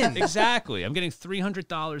Ramada Inn. Exactly. I'm getting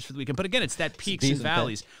 $300 for the weekend. But again, it's that peaks and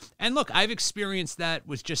valleys. And look, I've experienced that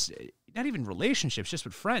with just, not even relationships, just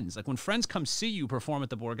with friends. Like when friends come see you perform at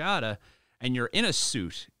the Borgata, and you're in a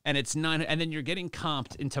suit, and it's none, and then you're getting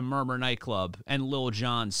comped into Murmur nightclub, and Lil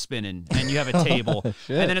Jon's spinning, and you have a table, and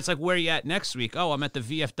then it's like, where are you at next week? Oh, I'm at the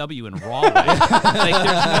VFW in Rahway. Like,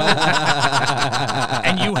 there's no,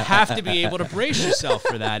 and you have to be able to brace yourself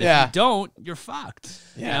for that. If you don't, you're fucked.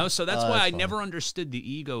 You know, so that's why I never understood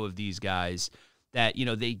the ego of these guys. That, you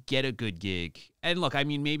know, they get a good gig. And look, I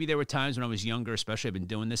mean, maybe there were times when I was younger, especially I've been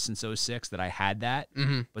doing this since 06, that I had that.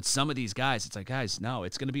 But some of these guys, it's like, guys, no,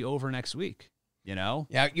 it's going to be over next week, you know?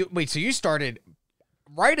 Yeah, wait, so you started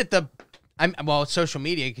right at the, well, social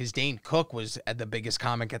media, because Dane Cook was at the biggest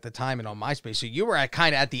comic at the time and on MySpace. So you were at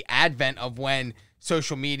kind of at the advent of when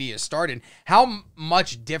social media started. How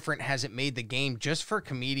much different has it made the game just for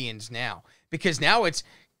comedians now? Because now it's,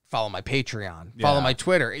 follow my Patreon, follow my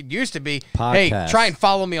Twitter. It used to be, hey, try and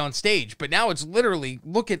follow me on stage. But now it's literally,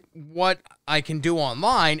 look at what I can do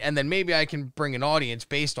online, and then maybe I can bring an audience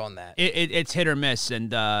based on that. It's hit or miss.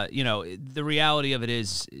 And, you know, the reality of it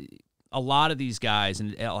is a lot of these guys,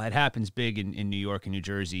 and it happens big in New York and New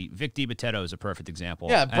Jersey. Vic DiBattista is a perfect example.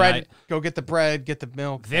 Yeah, bread, go get the bread, get the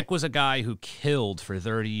milk. Vic was a guy who killed for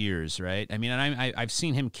 30 years, right? I mean, and I've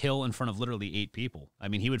seen him kill in front of literally 8 people. I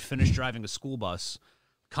mean, he would finish driving a school bus,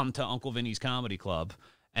 come to Uncle Vinny's Comedy Club,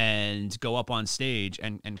 and go up on stage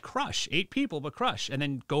and crush 8 people, but crush, and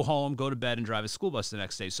then go home, go to bed, and drive a school bus the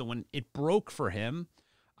next day. So when it broke for him,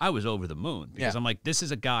 I was over the moon because I'm like, this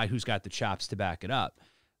is a guy who's got the chops to back it up.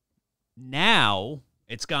 Now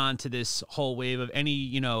it's gone to this whole wave of any,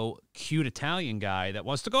 you know, cute Italian guy that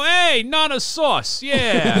wants to go, hey, Nana sauce,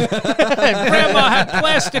 yeah. Grandma had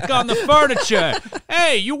plastic on the furniture.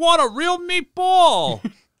 Hey, you want a real meatball?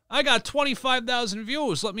 I got 25,000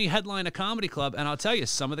 views. Let me headline a comedy club. And I'll tell you,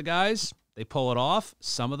 some of the guys, they pull it off.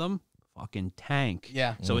 Some of them fucking tank.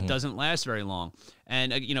 Yeah. So it doesn't last very long.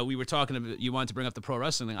 And, you know, we were talking about, you wanted to bring up the pro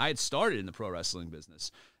wrestling thing. I had started in the pro wrestling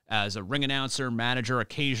business as a ring announcer, manager,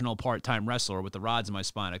 occasional part-time wrestler with the rods in my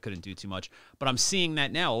spine. I couldn't do too much. But I'm seeing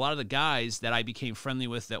that now. A lot of the guys that I became friendly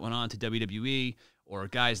with that went on to WWE, or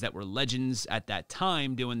guys that were legends at that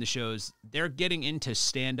time doing the shows, they're getting into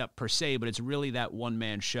stand-up per se, but it's really that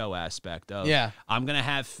one-man show aspect of, I'm going to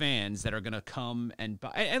have fans that are going to come and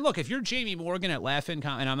buy. And look, if you're Jamie Morgan at Laugh-In,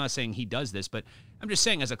 and I'm not saying he does this, but I'm just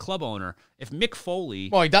saying as a club owner, if Mick Foley...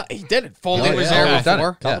 Well, he did it. Foley was there before.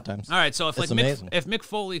 A couple times. All right, so if Mick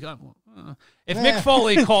Foley... If Mick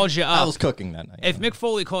Foley calls you up... I was cooking that night. If Mick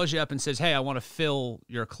Foley calls you up and says, hey, I want to fill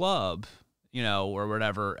your club... you know, or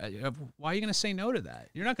whatever, why are you going to say no to that?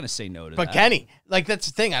 You're not going to say no to that. But Kenny, like, that's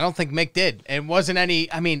the thing. I don't think Mick did. It wasn't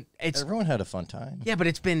any, I mean, it's... Everyone had a fun time. Yeah, but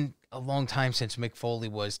it's been a long time since Mick Foley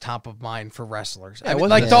was top of mind for wrestlers. Yeah, I mean,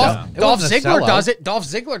 like, Dolph Ziggler does it. Dolph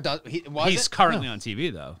Ziggler does He's currently on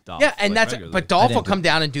TV, though. Dolph, yeah, and like, that's... regularly. But Dolph will come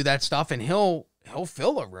down and do that stuff, and he'll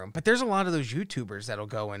fill a room. But there's a lot of those YouTubers that'll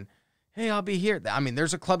go and, hey, I'll be here. I mean,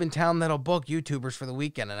 there's a club in town that'll book YouTubers for the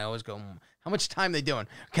weekend, and I always go... How much time they doing?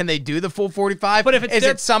 Can they do the full 45? But if it's is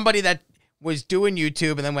it somebody that was doing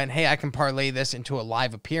YouTube and then went, hey, I can parlay this into a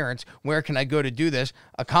live appearance. Where can I go to do this?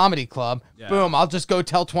 A comedy club. Yeah. Boom, I'll just go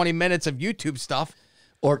tell 20 minutes of YouTube stuff.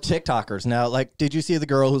 Or TikTokers. Now, like, did you see the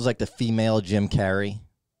girl who's like the female Jim Carrey?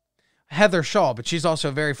 Heather Shaw, but she's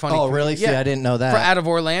also very funny. Oh, really? Yeah. See, I didn't know that. Out of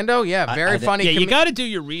Orlando, yeah, very funny. Yeah, you got to do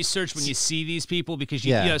your research when you see these people because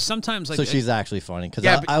you know, sometimes like. So she's actually funny because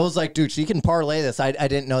I was like, dude, she can parlay this. I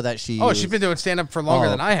didn't know that she. Oh, she's been doing stand up for longer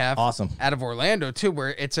than I have. Awesome. Out of Orlando too, where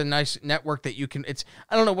it's a nice network that you can. It's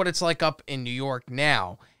I don't know what it's like up in New York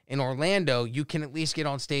now. In Orlando, you can at least get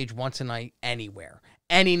on stage once a night anywhere,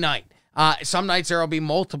 any night. Some nights there will be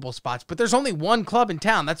multiple spots, but there's only one club in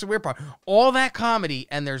town. That's the weird part. All that comedy,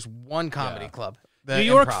 and there's one comedy club. New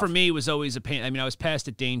York for me was always a pain. I mean, I was past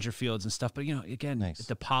at Dangerfields and stuff, but you know, again,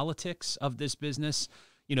 the politics of this business.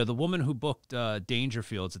 you know, the woman who booked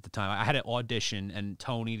Dangerfields at the time, I had an audition, and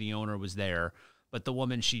Tony, the owner, was there. But the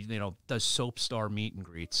woman, she, you know, does soap star meet and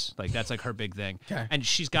greets. Like, that's like her big thing. Okay. And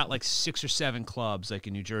she's got like 6 or 7 clubs, like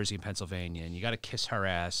in New Jersey and Pennsylvania, and you got to kiss her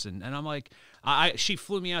ass. And I'm like, she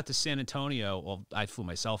flew me out to San Antonio. Well, I flew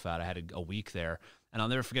myself out. I had a week there. And I'll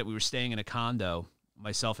never forget, we were staying in a condo,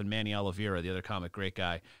 myself and Manny Oliveira, the other comic, great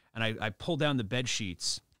guy. And I pulled down the bed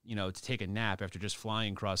sheets, you know, to take a nap after just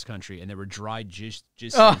flying cross country, and there were dried jizz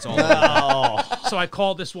stains all over. So I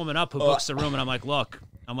called this woman up who books the room, and I'm like, look,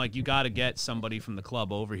 you got to get somebody from the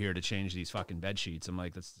club over here to change these fucking bed sheets. I'm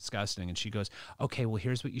like, that's disgusting. And she goes, okay, well,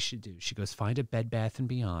 here's what you should do. She goes, find a Bed Bath &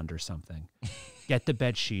 Beyond or something. Get the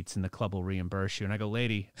bed sheets, and the club will reimburse you. And I go,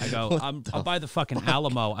 lady, I'll buy the fucking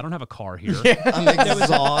Alamo. I don't have a car here. I'm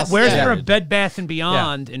exhausted. Where's there a Bed Bath &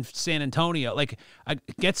 Beyond in San Antonio? Like,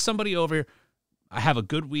 get somebody over here. I have a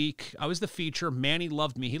good week. I was the feature. Manny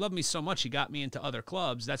loved me. He loved me so much, he got me into other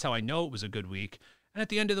clubs. That's how I know it was a good week. And at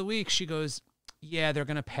the end of the week, she goes, yeah, they're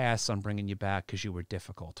going to pass on bringing you back because you were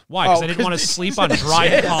difficult. Why? Because I didn't want to sleep on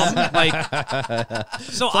dry cum. Like,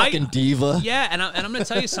 so fucking diva. Yeah, and I'm going to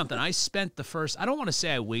tell you something. I spent the first, I don't want to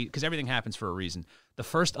say I wait, because everything happens for a reason. The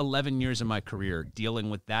first 11 years of my career dealing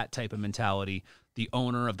with that type of mentality, the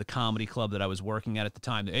owner of the comedy club that I was working at the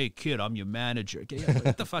time, hey, kid, I'm your manager.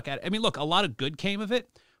 Get the fuck out. I mean, look, a lot of good came of it,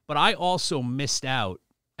 but I also missed out.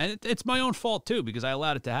 And it's my own fault, too, because I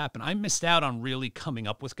allowed it to happen. I missed out on really coming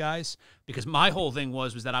up with guys, because my whole thing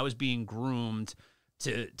was that I was being groomed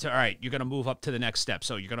to all right, you're going to move up to the next step.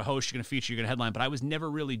 So you're going to host, you're going to feature, you're going to headline. But I was never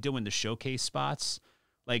really doing the showcase spots.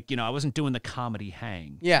 Like, you know, I wasn't doing the comedy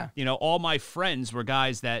hang. Yeah. You know, all my friends were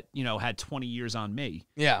guys that, you know, had 20 years on me.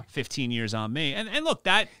 Yeah. 15 years on me. And look,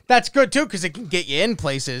 that's good, too, because it can get you in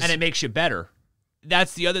places. And it makes you better.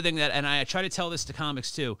 That's the other thing and I try to tell this to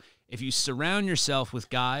comics, too. If you surround yourself with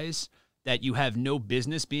guys that you have no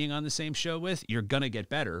business being on the same show with, you're going to get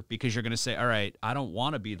better, because you're going to say, all right, I don't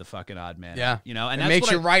want to be the fucking odd man. Yeah. You know, and it that's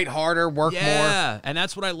makes you write harder, work more. Yeah. And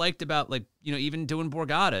that's what I liked about, like, you know, even doing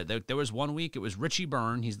Borgata. There was one week, it was Richie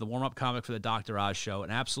Byrne. He's the warm-up comic for the Dr. Oz show,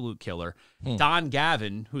 an absolute killer. Don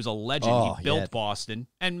Gavin, who's a legend. He built Boston,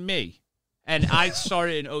 and me. And I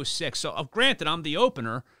started in 06. So granted, I'm the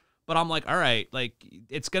opener, but I'm like, all right, like,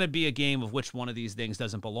 it's going to be a game of which one of these things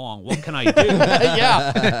doesn't belong. What can I do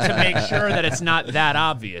to make sure that it's not that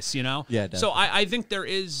obvious, you know? Yeah. So I think there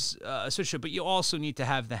is a switch, but you also need to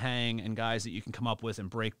have the hang and guys that you can come up with and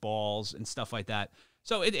break balls and stuff like that.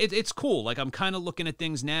 So it's cool. Like, I'm kind of looking at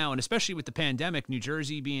things now, and especially with the pandemic, New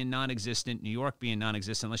Jersey being non-existent, New York being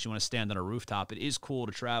non-existent, unless you want to stand on a rooftop, it is cool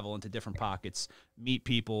to travel into different pockets, meet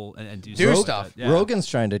people, and do stuff. Yeah. Rogan's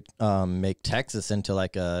trying to make Texas into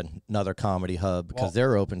like another comedy hub, because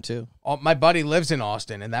they're open too. My buddy lives in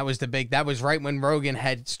Austin, and that was right when Rogan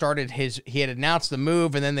had started he had announced the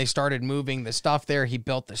move, and then they started moving the stuff there. He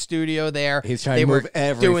built the studio there. He's trying to move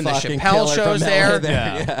every doing the fucking Chappelle shows there.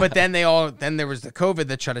 Yeah. But then then there was the COVID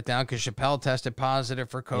that shut it down, because Chappelle tested positive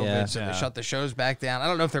for COVID, so they shut the shows back down. I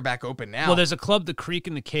don't know if they're back open now. Well, there's a club, The Creek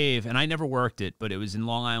in the Cave, and I never worked it, but it was in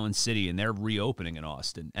Long Island City, and they're reopening in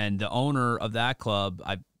Austin. And the owner of that club,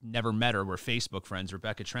 I've never met her. We're Facebook friends,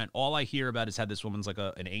 Rebecca Trent. All I hear about is how this woman's like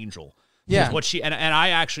an angel. Yeah. What she and I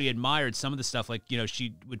actually admired some of the stuff. Like, you know,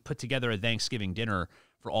 she would put together a Thanksgiving dinner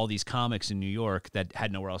for all these comics in New York that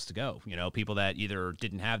had nowhere else to go. You know, people that either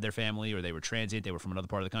didn't have their family or they were transient, they were from another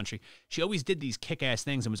part of the country. She always did these kick-ass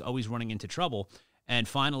things and was always running into trouble. And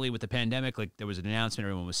finally, with the pandemic, like, there was an announcement,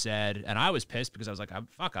 everyone was sad, and I was pissed because I was like,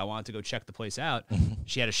 fuck, I wanted to go check the place out.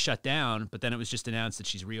 She had to shut down, but then it was just announced that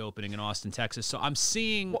she's reopening in Austin, Texas. So I'm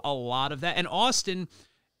seeing a lot of that. And Austin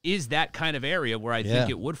is that kind of area where I think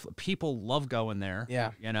it would. People love going there.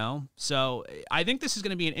 Yeah. You know? So I think this is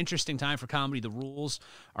going to be an interesting time for comedy. The rules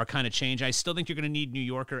are kind of changed. I still think you're going to need New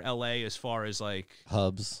York or LA as far as, like,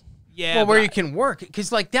 hubs. Yeah. Well, where you can work.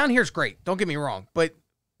 Because, like, down here's great. Don't get me wrong. But,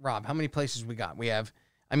 Rob, how many places we got? We have,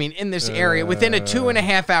 I mean, in this area, within a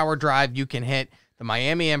 2.5 hour drive, you can hit the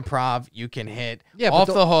Miami Improv, you can hit Off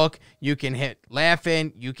the Hook, you can hit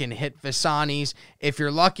Laugh-In, you can hit Visani's. If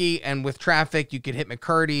you're lucky and with traffic, you can hit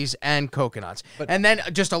McCurdy's and Coconuts. And then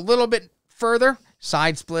just a little bit further,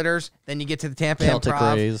 Side Splitters, then you get to the Tampa Celtic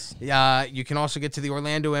Improv. Rays. You can also get to the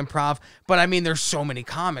Orlando Improv. But, I mean, there's so many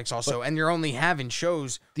comics also, and you're only having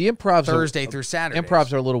shows the improvs Thursday through Saturday.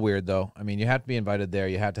 Improvs are a little weird, though. I mean, you have to be invited there.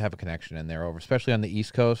 You have to have a connection in there, especially on the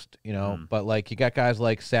East Coast, you know. But, like, you got guys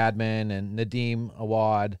like Sadman and Nadeem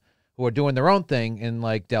Awad who are doing their own thing in,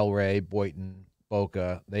 like, Delray, Boynton,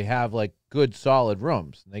 Boca. They have, like, good, solid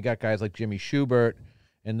rooms. And they got guys like Jimmy Schubert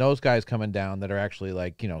and those guys coming down that are actually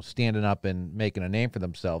like, you know, standing up and making a name for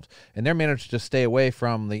themselves, and they're managed to just stay away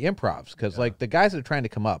from the improvs because like the guys that are trying to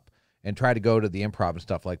come up and try to go to the improv and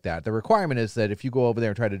stuff like that, the requirement is that if you go over there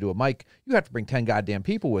and try to do a mic, you have to bring 10 goddamn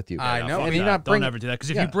people with you. I know. And You're you're not don't ever do that, because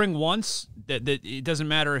if Yeah. you bring once, that it doesn't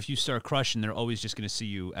matter if you start crushing. They're always just going to see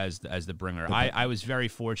you as the bringer. I was very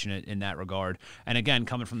fortunate in that regard, and again,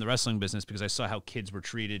 coming from the wrestling business, because I saw how kids were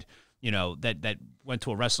treated. You know, that went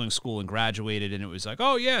to a wrestling school and graduated, and it was like,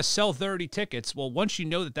 oh yeah, sell 30 tickets. Well, once you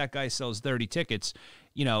know that guy sells 30 tickets,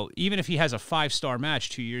 you know, even if he has a 5-star match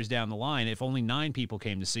 2 years down the line, if only 9 people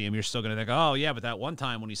came to see him, you're still going to think, oh yeah, but that one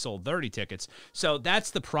time when he sold 30 tickets. So that's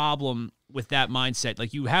the problem with that mindset.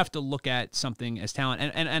 Like, you have to look at something as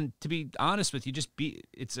talent, and to be honest with you,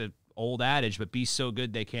 it's a old adage, but be so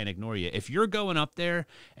good they can't ignore you. If you're going up there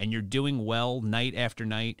and you're doing well night after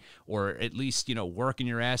night, or at least, you know, working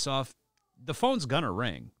your ass off, the phone's gonna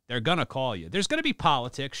ring. They're gonna call you. There's gonna be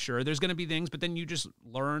politics, sure, there's gonna be things, but then you just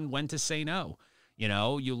learn when to say no. You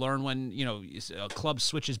know, you learn when, you know, a club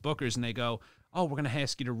switches bookers and they go, oh, we're gonna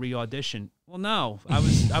ask you to re-audition. Well, no,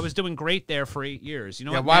 I was doing great there for 8 years. You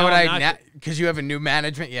know, Yeah, what? why Now would I'm I? not- Because you have a new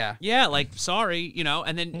management. Yeah. Yeah, like, sorry, you know,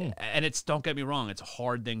 and then and it's, don't get me wrong, it's a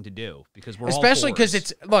hard thing to do because we're Especially because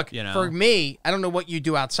because it's, look, you know? for me, I don't know what you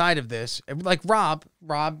do outside of this. Like Rob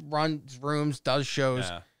runs rooms, does shows,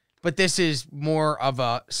 Yeah. but this is more of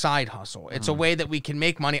a side hustle. It's a way that we can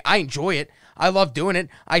make money. I enjoy it. I love doing it.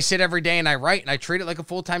 I sit every day and I write, and I treat it like a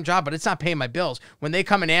full-time job, but it's not paying my bills. When they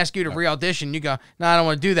come and ask you to re-audition, you go, no, I don't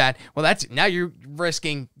want to do that. Well, now you're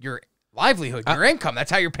risking your livelihood, your income.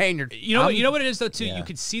 That's how you're paying your. You know what it is though too. Yeah. You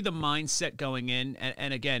could see the mindset going in,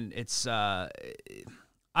 and again, it's I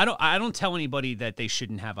don't tell anybody that they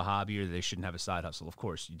shouldn't have a hobby or they shouldn't have a side hustle. Of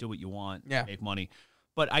course, you do what you want, Yeah. make money,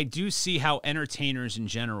 but I do see how entertainers in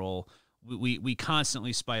general. We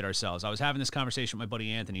constantly spite ourselves. I was having this conversation with my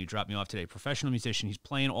buddy Anthony, who dropped me off today. Professional musician. He's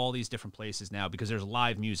playing all these different places now because there's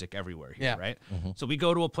live music everywhere here, Yeah. right? So we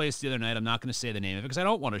go to a place the other night. I'm not going to say the name of it because I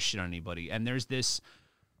don't want to shit on anybody. And there's this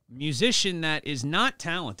musician that is not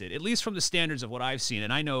talented, at least from the standards of what I've seen.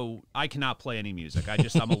 And I know I cannot play any music.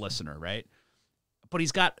 I'm a listener, right? But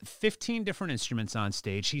he's got 15 different instruments on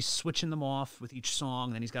stage. He's switching them off with each song.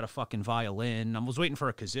 And then he's got a fucking violin. I was waiting for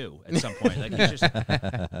a kazoo at some point. Like, he's just...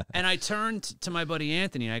 And I turned to my buddy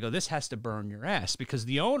Anthony and I go, this has to burn your ass, because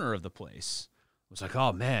the owner of the place was like,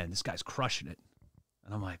 oh man, this guy's crushing it.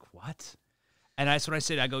 And I'm like, what? And that's what I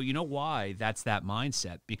said. I go, you know why that's that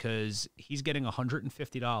mindset? Because he's getting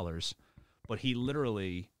 $150, but he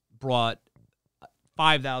literally brought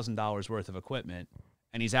 $5,000 worth of equipment,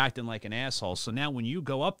 and he's acting like an asshole. So now when you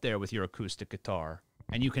go up there with your acoustic guitar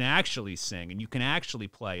and you can actually sing and you can actually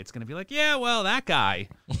play, it's going to be like, yeah, well, that guy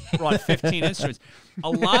brought 15 instruments. A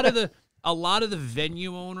lot of the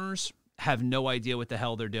venue owners have no idea what the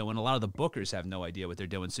hell they're doing. A lot of the bookers have no idea what they're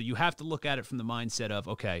doing. So you have to look at it from the mindset of,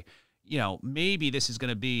 okay, you know, maybe this is going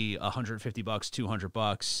to be $150,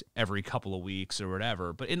 $200 every couple of weeks or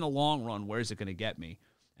whatever, but in the long run, where's it going to get me?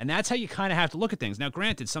 And that's how you kind of have to look at things. Now,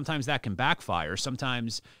 granted, sometimes that can backfire.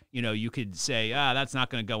 Sometimes, you know, you could say, that's not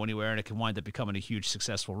going to go anywhere, and it can wind up becoming a huge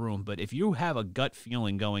successful room. But if you have a gut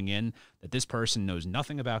feeling going in that this person knows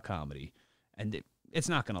nothing about comedy, and it's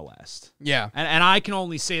not going to last. Yeah. And I can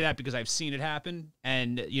only say that because I've seen it happen.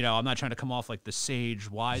 And, you know, I'm not trying to come off like the sage,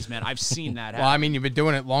 wise man. I've seen that happen. Well, I mean, you've been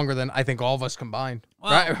doing it longer than I think all of us combined.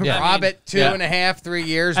 Well, right? yeah, I Rob mean, at 2.5, 3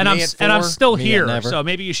 years, and me at 4. I'm still Me at here, never. so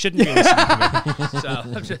maybe you shouldn't be listening to me. So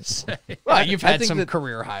I'm just saying. Well, you've I had think some that-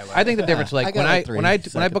 career highlights. I think the difference, like I got when like I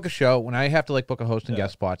 3 when I book a show, when I have to like book a host and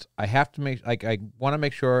guest spots, I have to make I want to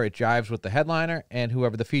make sure it jives with the headliner and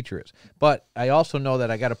whoever the feature is. But I also know that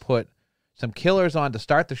I got to put some killers on to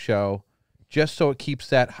start the show, just so it keeps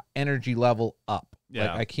that energy level up.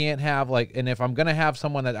 Yeah. Like I can't have and if I'm gonna have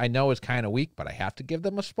someone that I know is kind of weak, but I have to give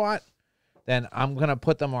them a spot, then I'm gonna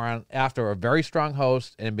put them around after a very strong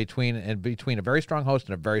host and between a very strong host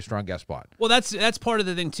and a very strong guest spot. Well, that's part of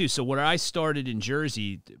the thing too. So when I started in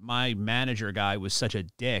Jersey, my manager guy was such a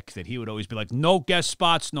dick that he would always be like, "No guest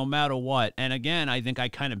spots, no matter what." And again, I think I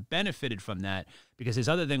kind of benefited from that because his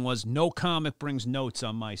other thing was no comic brings notes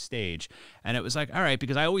on my stage, and it was like, all right,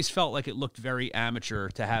 because I always felt like it looked very amateur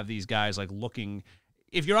to have these guys like looking.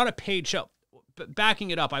 If you're on a paid show. But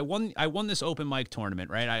backing it up, I won this open mic tournament,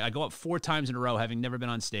 right? I go up 4 times in a row, having never been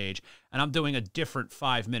on stage, and I'm doing a different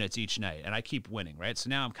 5 minutes each night, and I keep winning, right? So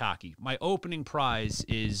now I'm cocky. My opening prize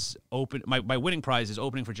is my winning prize is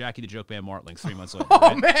opening for Jackie the Jokeman Martling 3 months later. Oh,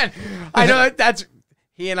 right? man. I know that's...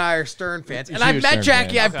 He and I are Stern fans. And Huge I've met Stern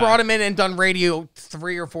Jackie. fan. I've brought him in and done radio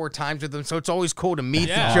 3 or 4 times with him, so it's always cool to meet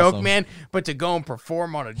the Joke Man, but to go and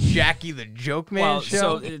perform on a Jackie the Jokeman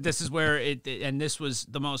show. So this is where and this was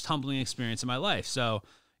the most humbling experience of my life. So,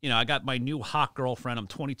 you know, I got my new hot girlfriend. I'm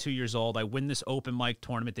 22 years old. I win this open mic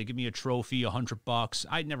tournament. They give me a trophy, $100.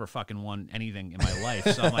 I'd never fucking won anything in my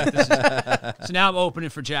life. So I'm like, this is... So now I'm opening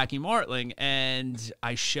for Jackie Martling, and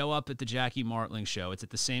I show up at the Jackie Martling show. It's at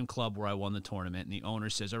the same club where I won the tournament, and the owner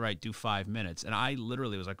says, all right, do 5 minutes. And I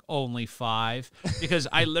literally was like, only 5? Because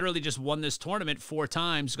I literally just won this tournament 4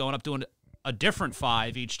 times, going up doing a different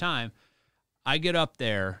 5 each time. I get up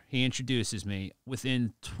there. He introduces me.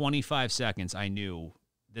 Within 25 seconds, I knew...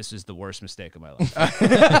 this is the worst mistake of my life.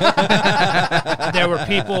 There were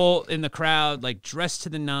people in the crowd, like, dressed to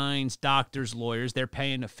the nines, doctors, lawyers. They're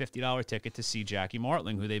paying a $50 ticket to see Jackie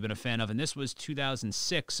Martling, who they've been a fan of. And this was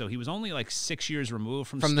 2006, so he was only, like, 6 years removed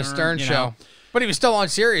from the Stern show. But he was still on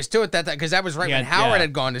Sirius, too, at that time, because that was right when Howard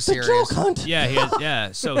had gone to Sirius.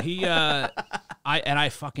 Yeah. So he, I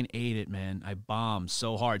fucking ate it, man. I bombed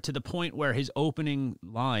so hard, to the point where his opening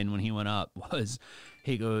line when he went up was,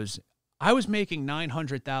 he goes... I was making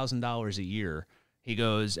 $900,000 a year. He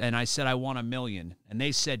goes, and I said, I want $1 million. And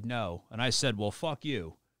they said no. And I said, well, fuck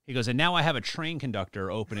you. He goes, and now I have a train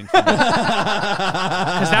conductor opening for me.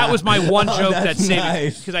 Because that was my one joke that saved me.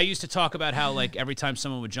 Because I used to talk about how, like, every time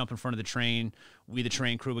someone would jump in front of the train, we, the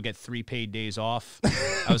train crew, would get 3 paid days off.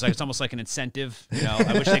 I was like, it's almost like an incentive. You know,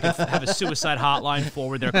 I wish they could have a suicide hotline,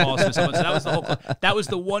 forward their calls to someone. So that was the whole, that was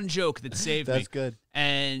the one joke that saved me. That's good.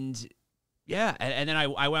 And... yeah, and then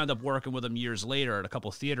I wound up working with him years later at a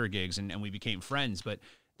couple theater gigs, and we became friends. But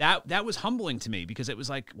that was humbling to me, because it was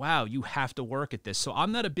like, wow, you have to work at this. So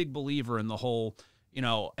I'm not a big believer in the whole, you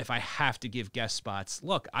know, if I have to give guest spots.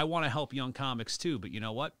 Look, I want to help young comics too, but you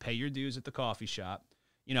know what? Pay your dues at the coffee shop.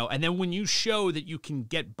 You know, and then when you show that you can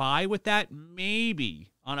get by with that, maybe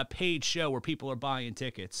on a paid show where people are buying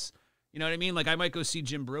tickets. You know what I mean? Like, I might go see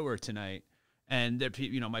Jim Brewer tonight. And,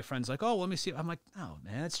 you know, my friend's like, oh, let me see. I'm like, no,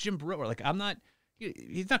 man, it's Jim Brewer. Like,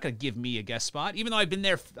 he's not going to give me a guest spot, even though I've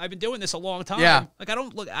been doing this a long time. Yeah. Like, I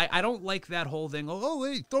don't like that whole thing. Oh,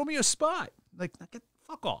 hey, throw me a spot. Like,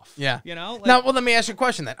 fuck off. Yeah. You know? Like, now, well, let me ask you a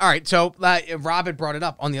question then. All right. So, Robb had brought it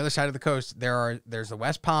up. On the other side of the coast, there's the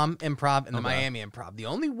West Palm Improv and the Miami Improv. The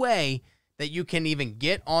only way that you can even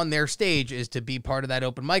get on their stage is to be part of that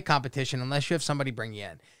open mic competition, unless you have somebody bring you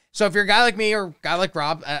in. So if you're a guy like me or a guy like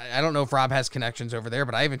Robb, I don't know if Robb has connections over there,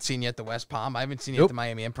 but I haven't seen you at the West Palm. I haven't seen you at the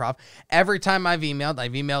Miami Improv. Every time I've emailed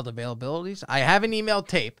availabilities. I haven't emailed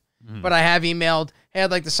tape, but I have emailed, hey,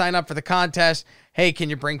 I'd like to sign up for the contest. Hey, can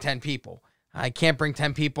you bring 10 people? I can't bring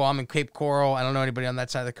 10 people. I'm in Cape Coral. I don't know anybody on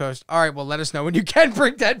that side of the coast. All right, well, let us know when you can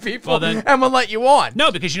bring 10 people, and we'll let you on.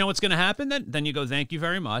 No, because you know what's going to happen? Then you go, thank you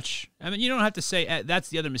very much. I mean, you don't have to say, that's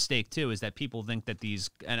the other mistake, too, is that people think that these,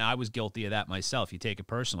 and I was guilty of that myself. You take it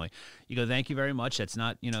personally. You go, thank you very much. That's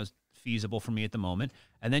not, you know, feasible for me at the moment.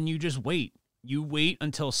 And then you just wait. You wait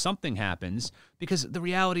until something happens, because the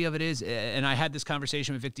reality of it is, and I had this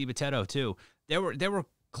conversation with Vic DiBattista, too, there were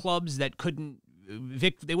clubs that couldn't,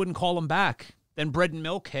 Vic, they wouldn't call them back. Then Bread and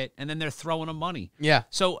Milk hit, and then they're throwing them money. Yeah.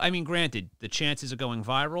 So, I mean, granted, the chances of going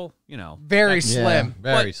viral, you know. Very slim.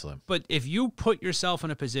 Very slim. But if you put yourself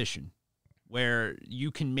in a position where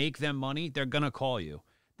you can make them money, they're going to call you.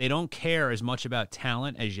 They don't care as much about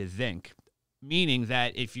talent as you think. Meaning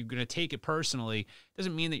that if you're going to take it personally, it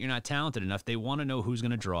doesn't mean that you're not talented enough. They want to know who's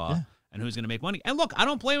going to draw. Yeah. And who's going to make money. And look, I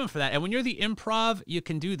don't blame him for that. And when you're the Improv, you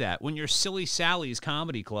can do that. When you're Silly Sally's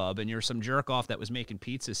Comedy Club and you're some jerk-off that was making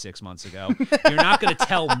pizza 6 months ago, you're not going to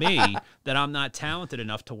tell me that I'm not talented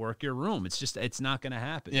enough to work your room. It's just, it's not going to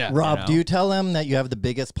happen. Yeah. Robb, do you tell them that you have the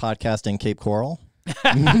biggest podcast in Cape Coral?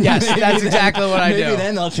 Yes, that's exactly what I do. Maybe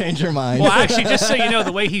then they'll change your mind. Well, actually, just so you know,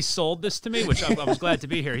 the way he sold this to me, which I was glad to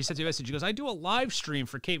be here, he said to me, he goes, I do a live stream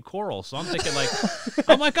for Cape Coral. So I'm thinking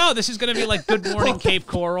oh, this is going to be like Good Morning Cape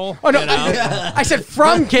Coral. Oh, no, you know? I said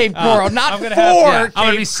from Cape Coral, not for I'm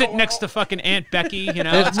going to be sitting next to fucking Aunt Becky, you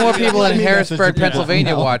know. There's more people in Harrisburg,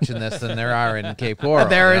 Pennsylvania watching this than there are in Cape Coral.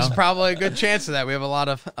 There is probably a good chance of that. We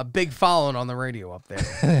have a big following on the radio up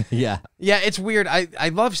there. Yeah. Yeah, it's weird. I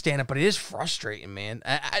love stand-up, but it is frustrating, man.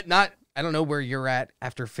 I don't know where you're at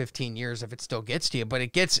after 15 years, if it still gets to you, but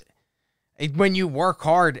when you work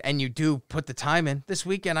hard and you do put the time in. This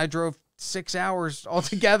weekend, I drove 6 hours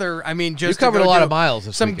altogether. I mean, You just to covered go a lot do of miles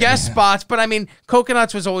this some weekend. guest spots, but I mean,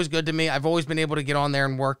 Coconuts was always good to me. I've always been able to get on there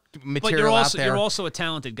and work But material out there. you're also a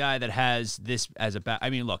talented guy that has this as a. I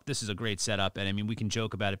mean, look, this is a great setup, and I mean, we can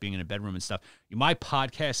joke about it being in a bedroom and stuff. My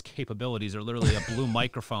podcast capabilities are literally a blue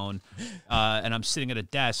microphone, and I'm sitting at a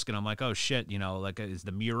desk, and I'm like, oh shit, you know, like is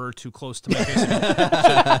the mirror too close to my face?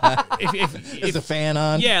 Is the fan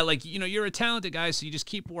on? Yeah, like, you know, you're a talented guy, so you just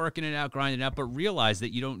keep working it out, grinding it out, but realize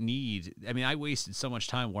that you don't need. I mean, I wasted so much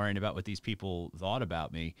time worrying about what these people thought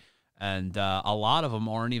about me. And a lot of them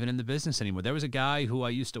aren't even in the business anymore. There was a guy who I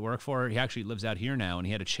used to work for. He actually lives out here now, and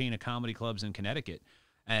he had a chain of comedy clubs in Connecticut.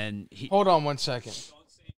 And he, Hold on 1 second.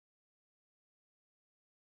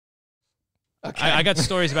 Okay. I got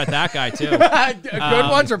stories about that guy too.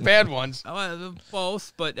 Good ones or bad ones?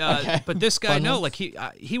 Both, but Okay. but this guy, Fun no, ones?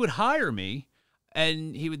 like he would hire me,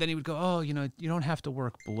 and he would go, oh, you know, you don't have to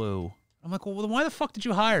work blue. I'm like, well, then why the fuck did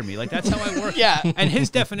you hire me? Like, that's how I work. Yeah. And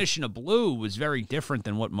his definition of blue was very different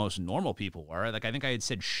than what most normal people were. Like, I think I had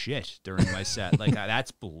said shit during my set. Like,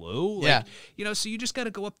 that's blue. Like, Yeah. you know, so you just got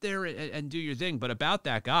to go up there and do your thing. But about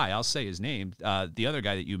that guy, I'll say his name. The other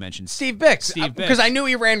guy that you mentioned, Steve Bix. Steve Because Bix. I knew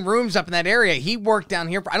he ran rooms up in that area. He worked down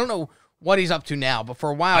here. I don't know what he's up to now, but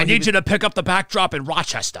for a while. I need you to pick up the backdrop in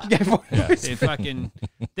Rochester. Yeah. They fucking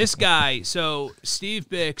this guy. So Steve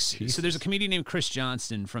Bix. So there's a comedian named Chris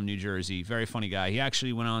Johnston from New Jersey. Very funny guy. He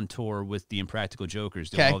actually went on tour with the Impractical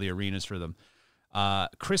Jokers, doing Okay. all the arenas for them.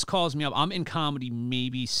 Chris calls me up. I'm in comedy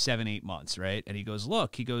maybe 7-8 months, right? And he goes,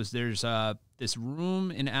 look, there's this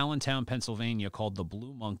room in Allentown, Pennsylvania called the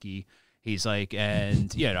Blue Monkey. He's like,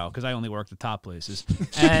 and you know, because I only work the top places.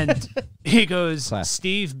 And he goes, Class.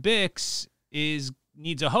 Steve Bix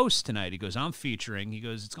needs a host tonight. He goes, I'm featuring. He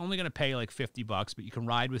goes, it's only going to pay like $50, but you can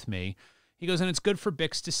ride with me. He goes, and it's good for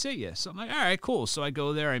Bix to see you. So I'm like, all right, cool. So I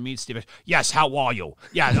go there. I meet Steve Bix. Yes, how are you?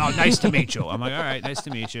 Yeah, oh, nice to meet you. I'm like, all right, nice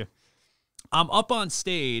to meet you. I'm up on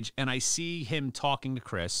stage, and I see him talking to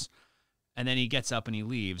Chris. And then he gets up and he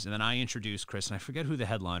leaves. And then I introduce Chris, and I forget who the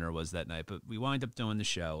headliner was that night, but we wind up doing the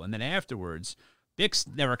show. And then afterwards, Bix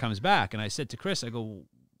never comes back. And I said to Chris, I go,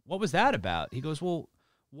 what was that about? He goes, well,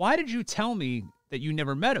 why did you tell me that you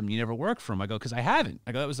never met him? You never worked for him? I go, because I haven't.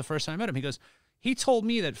 I go, that was the first time I met him. He goes, he told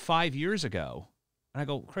me that 5 years ago. And I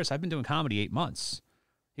go, Chris, I've been doing comedy 8 months.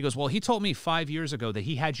 He goes, well, he told me 5 years ago that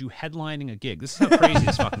he had you headlining a gig. This is how crazy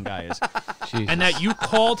this fucking guy is. Jesus. And that you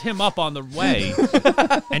called him up on the way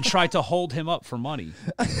and tried to hold him up for money.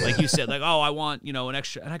 Like you said, like, oh, I want, you know, an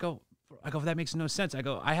extra. And I go, that makes no sense. I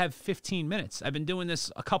go, I have 15 minutes. I've been doing this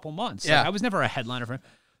a couple months. Yeah. Like, I was never a headliner for him.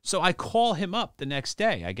 So I call him up the next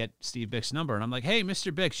day. I get Steve Bix's number, and I'm like, hey,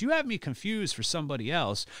 Mr. Bix, you have me confused for somebody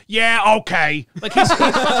else. Yeah, okay. Like, he's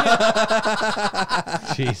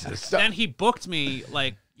Jesus. then he booked me,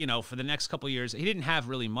 like, you know, for the next couple of years. He didn't have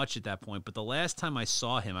really much at that point, but the last time I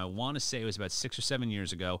saw him, I want to say it was about 6 or 7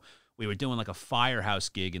 years ago. We were doing like a firehouse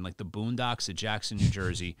gig in like the boondocks of Jackson, New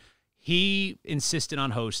Jersey. He insisted on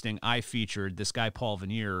hosting. I featured. This guy, Paul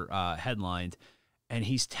Veneer, headlined, and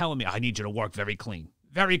he's telling me, I need you to work very clean.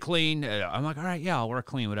 Very clean. I'm like, all right, yeah, I'll work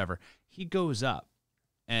clean, whatever. He goes up,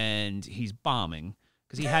 and he's bombing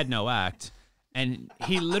because he had no act. And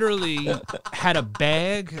he literally had a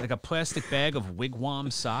bag, like a plastic bag of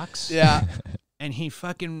wigwam socks. Yeah. And he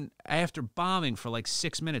fucking, after bombing for like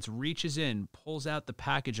 6 minutes, reaches in, pulls out the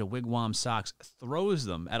package of wigwam socks, throws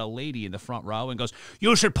them at a lady in the front row, and goes,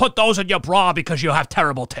 you should put those in your bra because you have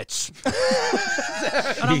terrible tits.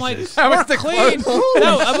 And I'm like, That was we're the clean. close.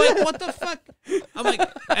 No, I'm like, what the fuck? I'm like,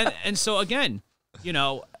 and so again, you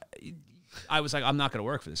know, I was like, I'm not going to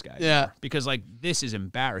work for this guy. Yeah. Anymore, because like, this is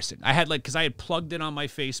embarrassing. I had like, because I had plugged in on my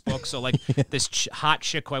Facebook. So like this hot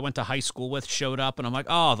chick who I went to high school with showed up, and I'm like,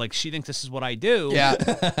 oh, like she thinks this is what I do. Yeah.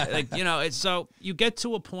 Like, you know, it's so you get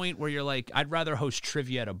to a point where you're like, I'd rather host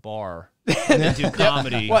trivia at a bar than do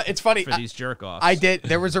comedy. Well, it's funny. for these jerk offs. I did.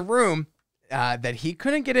 There was a room that he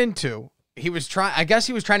couldn't get into. He was trying. I guess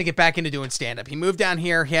he was trying to get back into doing stand up. He moved down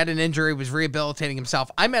here. He had an injury. Was rehabilitating himself.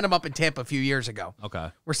 I met him up in Tampa a few years ago.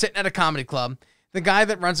 Okay. We're sitting at a comedy club. The guy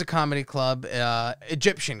that runs a comedy club,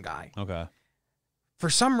 Egyptian guy. Okay. For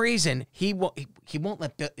some reason, he won't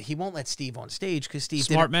let Steve on stage because Steve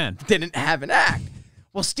Smart man. didn't have an act.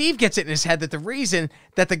 Well, Steve gets it in his head that the reason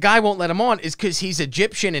that the guy won't let him on is because he's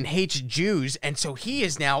Egyptian and hates Jews, and so he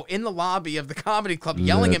is now in the lobby of the comedy club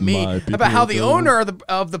yelling at me about how the owner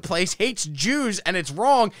of the place hates Jews and it's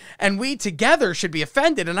wrong, and we together should be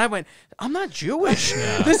offended. And I went, I'm not Jewish.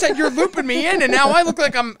 This you're looping me in, and now I look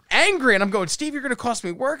like I'm angry, and I'm going, Steve, you're going to cost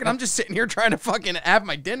me work, and I'm just sitting here trying to fucking have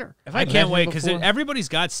my dinner. I can't wait because everybody's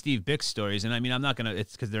got Steve Bix stories, and I mean, I'm not gonna.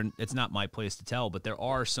 It's because it's not my place to tell, but there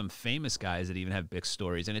are some famous guys that even have Bix stories.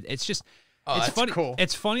 stories, and it's just. Oh, it's that's funny. cool.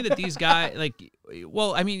 It's funny that these guys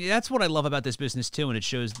well, I mean, that's what I love about this business too, and it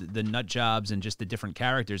shows the nut jobs and just the different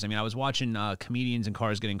characters. I mean, I was watching Comedians in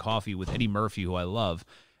Cars Getting Coffee with Eddie Murphy, who I love,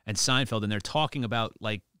 and Seinfeld, and they're talking about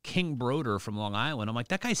like King Broder from Long Island. I'm like,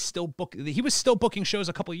 that guy's still he was still booking shows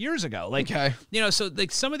a couple of years ago. Like, Okay. you know, so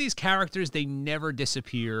like some of these characters, they never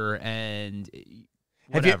disappear, and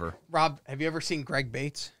whatever. Rob, have you ever seen Greg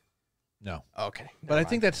Bates? No. Okay. But I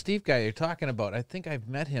think that Steve guy you're talking about, I think I've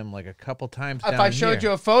met him like a couple times. if down I showed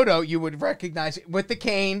here. you a photo, you would recognize it with the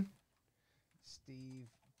cane. Steve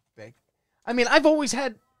Bates. I mean, I've always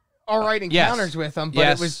had all right encounters with him, but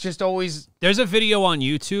it was just always. There's a video on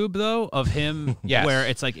YouTube though of him where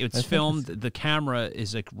it's like it's filmed. The camera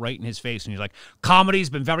is like right in his face, and he's like, "Comedy's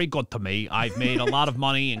been very good to me. I've made a lot of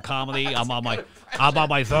money in comedy. I'm on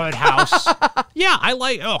my third house. Yeah, I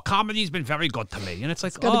like. Oh, comedy's been very good to me." And it's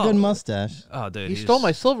like, Got a good mustache. Oh, dude, He stole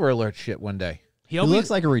my Silver Alert shit one day. He looks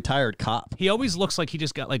like a retired cop. He always looks like he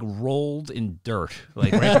just got like rolled in dirt,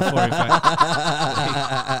 like right before he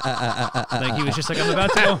like he was just like, I'm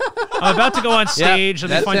about to go on stage,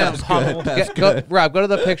 and they find out puddle. Rob, go to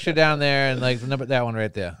the picture down there and like that one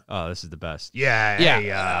right there. Oh, this is the best.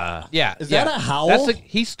 Yeah. Is that a howl?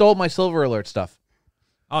 He stole my Silver Alert stuff.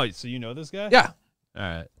 Oh, so you know this guy? Yeah. All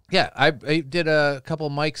right. Yeah, I did a couple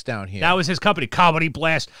mics down here. That was his company, Comedy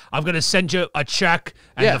Blast. I'm gonna send you a check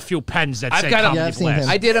and a few pens that say got Comedy Blast.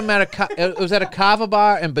 I did him at it was at a Kava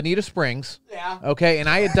bar in Bonita Springs. Yeah. Okay, and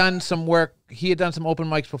I had done some work. He had done some open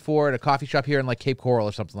mics before at a coffee shop here in like Cape Coral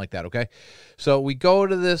or something like that. Okay, so we go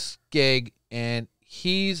to this gig and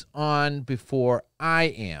he's on before I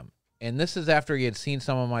am, and this is after he had seen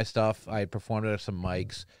some of my stuff. I had performed at some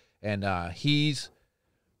mics, and he's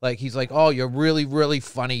like, oh, you're really, really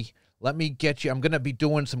funny. Let me get you. I'm going to be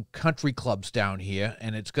doing some country clubs down here,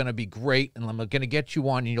 and it's going to be great, and I'm going to get you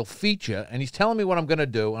on, and you'll feature. And he's telling me what I'm going to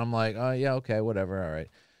do. And I'm like, oh, yeah, okay, whatever, all right.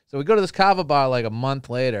 So we go to this Kava bar like a month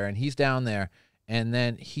later, and he's down there, and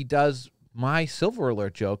then he does my Silver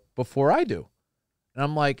Alert joke before I do. And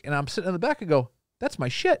I'm like, and I'm sitting in the back and go, that's my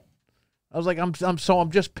shit. I was like, I'm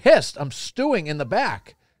just pissed. I'm stewing in the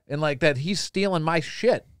back, and like that he's stealing my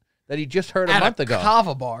shit that he just heard a month ago. At a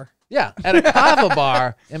Kava bar. Yeah, at a Kava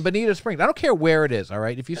bar in Bonita Springs. I don't care where it is, all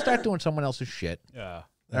right? If you start doing someone else's shit, all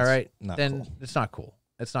right, then it's not cool.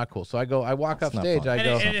 It's not cool. So I walk off stage, I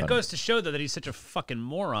go. And it goes to show, though, that he's such a fucking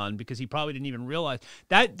moron because he probably didn't even realize.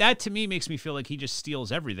 That to me makes me feel like he just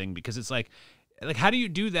steals everything because it's like how do you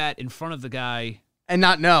do that in front of the guy? And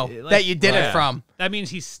not know that you did it from. That means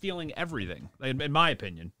he's stealing everything, in my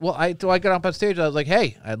opinion. Well, I got up on stage. I was like,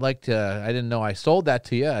 "Hey, I didn't know I sold that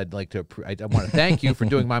to you. I want to thank you for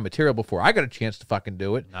doing my material before I got a chance to fucking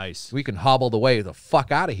do it. Nice. We can hobble the way the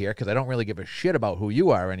fuck out of here because I don't really give a shit about who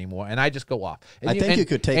you are anymore." And I just go off. And I think you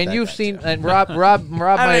could take. And that you've back, seen too. and Rob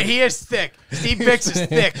might. He is thick. Steve Bix is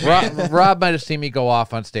thick. Rob might have seen me go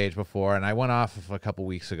off on stage before, and I went off a couple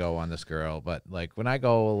weeks ago on this girl. But like when I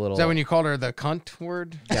go a little, Is that when you called her the cunt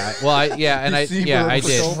word? Yeah. Well, I did.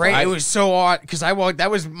 It was so odd because I walked.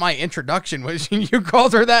 That was my introduction. Was you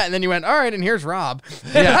called her that, and then you went, "All right, and here's Rob."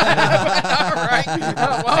 Yeah. All right.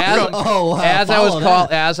 Welcome. As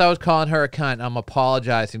I was calling her a cunt, I'm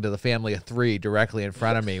apologizing to the family of three directly in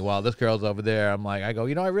front of me while this girl's over there. I'm like, I go,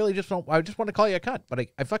 I just want to call you a cunt, but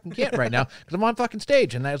I fucking can't right now because I'm on fucking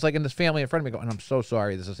stage, and I was like in this family in front of me, going, and I'm so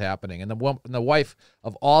sorry this is happening. And the wife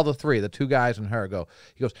of all the three, the two guys and her,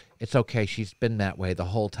 he goes, it's okay, she's been that way the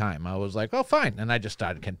whole time. I was like, oh, fine. And I just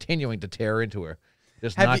started continuing to tear into her,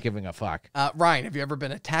 just not giving a fuck. Ryan, have you ever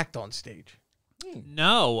been attacked on stage?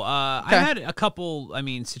 No. I had a couple,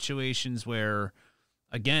 situations where,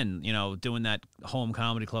 again, doing that home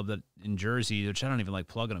comedy club in Jersey, which I don't even like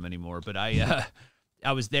plugging them anymore, but I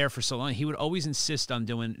was there for so long. He would always insist on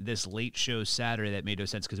doing this late show Saturday that made no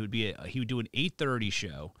sense because it would be he would do an 8:30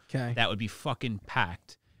 show that would be fucking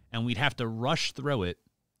packed, and we'd have to rush through it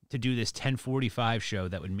to do this 10:45 show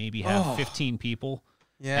that would maybe have 15 people.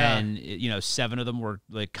 Yeah. And, 7 of them were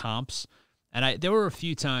like comps. And there were a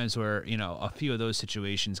few times where, a few of those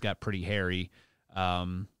situations got pretty hairy.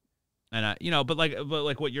 But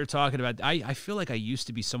like what you're talking about, I feel like I used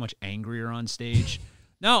to be so much angrier on stage.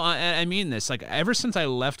 No, I mean this. Like, ever since I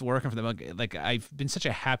left working for them, like I've been such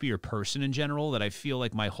a happier person in general that I feel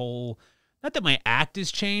like my whole, not that my act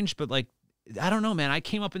has changed, but like, I don't know, man. I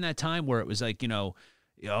came up in that time where it was like, you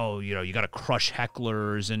got to crush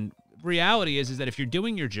hecklers. And reality is that if you're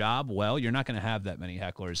doing your job well, you're not going to have that many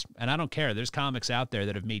hecklers. And I don't care. There's comics out there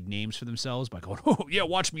that have made names for themselves by going, oh, yeah,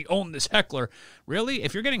 watch me own this heckler. Really?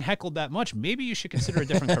 If you're getting heckled that much, maybe you should consider a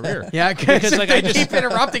different career. Yeah, because like, I just keep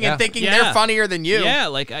interrupting and thinking they're funnier than you. Yeah,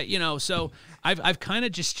 like, so I've kind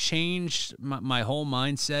of just changed my whole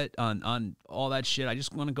mindset on all that shit. I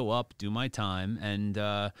just want to go up, do my time, and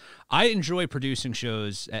I enjoy producing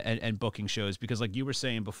shows and booking shows because, like you were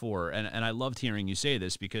saying before, and I loved hearing you say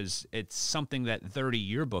this because it's something that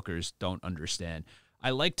 30-year bookers don't understand. I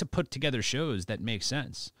like to put together shows that make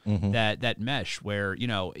sense, that mesh, where, you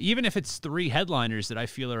know, even if it's 3 headliners that I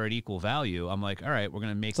feel are at equal value, I'm like, all right, we're going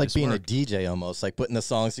to make this It's like being work. a DJ almost, like putting the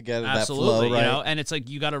songs together, Absolutely, that flow, right? you know, and it's like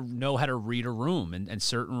you got to know how to read a room, and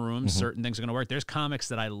certain rooms, certain things are going to work. There's comics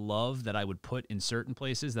that I love that I would put in certain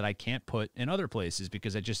places that I can't put in other places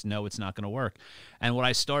because I just know it's not going to work. And what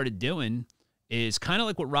I started doing is kind of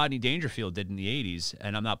like what Rodney Dangerfield did in the 80s,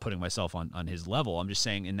 and I'm not putting myself on his level. I'm just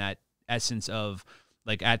saying in that essence of,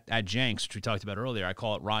 like at Jenks, which we talked about earlier, I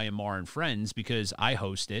call it Ryan, Maher, and Friends because I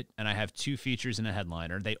host it, and I have 2 features and a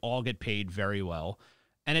headliner. They all get paid very well.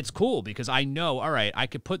 And it's cool because I know, all right, I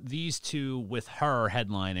could put these 2 with her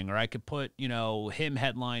headlining, or I could put, you know, him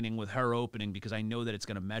headlining with her opening because I know that it's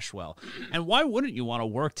going to mesh well. And why wouldn't you want to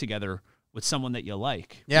work together with someone that you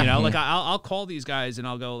like? Yeah. You know, like I'll call these guys and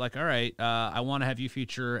I'll go like, all right, I want to have you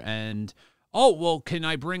feature, and oh, well, can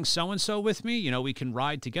I bring so-and-so with me? You know, we can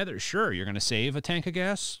ride together. Sure, you're going to save a tank of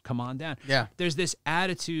gas? Come on down. Yeah. There's this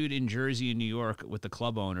attitude in Jersey and New York with the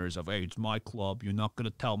club owners of, hey, it's my club. You're not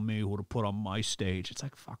going to tell me who to put on my stage. It's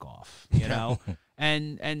like, fuck off, you know?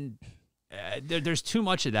 There's too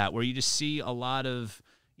much of that where you just see a lot of,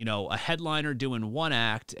 you know, a headliner doing one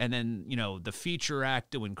act and then, you know, the feature act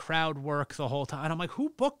doing crowd work the whole time. And I'm like, who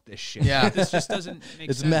booked this shit? Yeah. This just doesn't make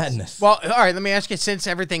sense. It's madness. Well, all right, let me ask you, since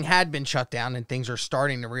everything had been shut down and things are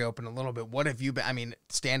starting to reopen a little bit, what have you been, I mean,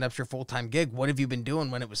 stand-up's your full-time gig. What have you been doing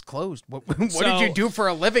when it was closed? What did you do for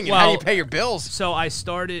a living, and how do you pay your bills? So I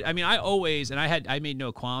started, I mean, I always, and I made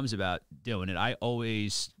no qualms about doing it. I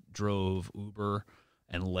always drove Uber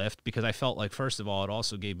and Lyft because I felt like, first of all, it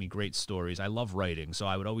also gave me great stories. I love writing, so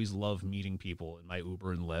I would always love meeting people in my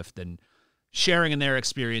Uber and Lyft and sharing in their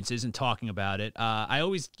experiences and talking about it. I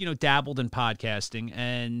always, you know, dabbled in podcasting,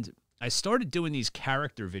 and I started doing these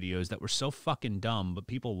character videos that were so fucking dumb, but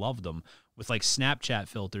people loved them with like Snapchat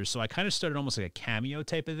filters. So I kind of started almost like a cameo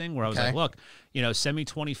type of thing where I was like, look, you know, send me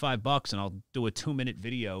 $25 and I'll do a 2-minute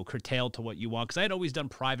video curtailed to what you want. Cause I had always done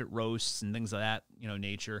private roasts and things of that, you know,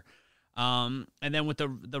 nature. And then with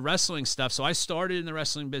the wrestling stuff, so I started in the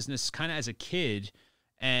wrestling business kind of as a kid,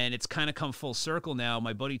 and it's kind of come full circle now.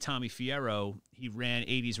 My buddy Tommy Fierro, he ran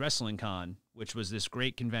 80s Wrestling Con, which was this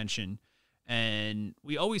great convention, and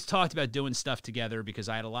we always talked about doing stuff together because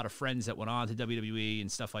I had a lot of friends that went on to WWE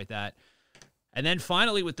and stuff like that. And then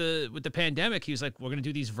finally with the pandemic, he was like, we're going to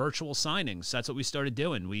do these virtual signings. That's what we started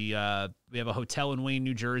doing. We have a hotel in Wayne,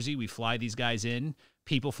 New Jersey. We fly these guys in.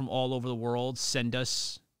 People from all over the world send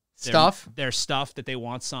us their stuff that they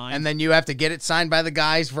want signed, and then you have to get it signed by the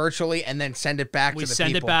guys virtually and then send it back to the people. We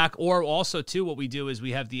send it back, or also too, what we do is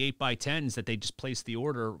we have the 8x10s that they just place the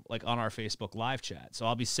order like on our Facebook live chat. So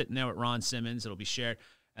I'll be sitting there with Ron Simmons, it'll be shared,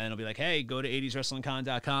 and it'll be like, hey, go to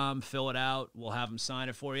 80swrestlingcon.com, fill it out, we'll have them sign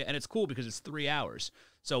it for you. And it's cool because it's 3 hours.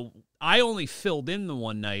 So I only filled in the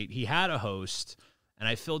one night. He had a host, and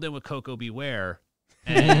I filled in with Coco Beware.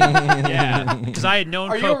 And, yeah, because I had known.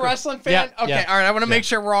 Are you a wrestling fan? Yeah, okay, yeah. all right. I want to make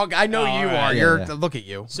sure we're all. I know you right, are. Look at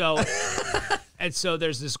you. So, and so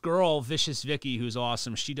there's this girl, Vicious Vicky, who's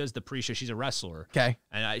awesome. She does the pre-show. She's a wrestler. Okay,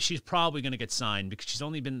 and she's probably going to get signed because she's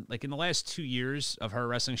only been like in the last 2 years of her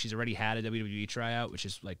wrestling, she's already had a WWE tryout, which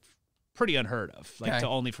is like pretty unheard of. Like to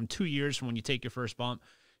only from 2 years from when you take your first bump.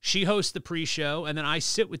 She hosts the pre-show, and then I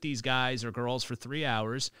sit with these guys or girls for 3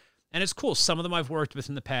 hours. And it's cool. Some of them I've worked with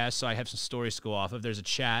in the past, so I have some stories to go off of. There's a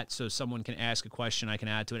chat, so someone can ask a question, I can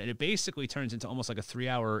add to it. And it basically turns into almost like a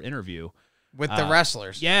 3-hour interview. With the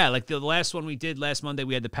wrestlers. Yeah, like the last one we did last Monday,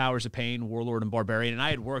 we had the Powers of Pain, Warlord and Barbarian. And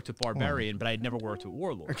I had worked with Barbarian, but I had never worked with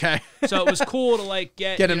Warlord. Okay. So it was cool to like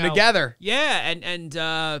get them together. Yeah, and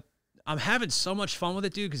I'm having so much fun with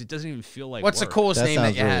it, dude, because it doesn't even feel like What's work. the coolest name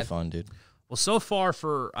that you really had? fun, dude. Well, so far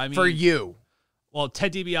for you. Well,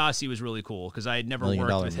 Ted DiBiase was really cool because I had never $1 million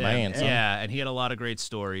worked with him. man, son. Yeah, and he had a lot of great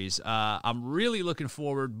stories. I'm really looking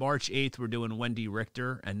forward. March 8th, we're doing Wendy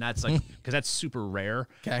Richter, and that's like because that's super rare.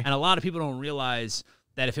 Okay. And a lot of people don't realize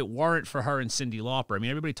that if it weren't for her and Cyndi Lauper, I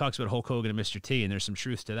mean, everybody talks about Hulk Hogan and Mr. T, and there's some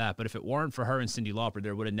truth to that. But if it weren't for her and Cyndi Lauper,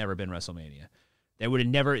 there would have never been WrestleMania.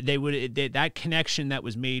 That connection that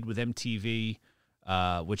was made with MTV.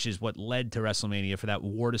 Which is what led to WrestleMania for that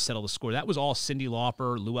war to settle the score. That was all Cyndi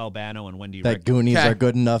Lauper, Lou Albano, and Wendy Richter. That Goonies are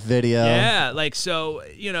good enough video. Yeah, like, so,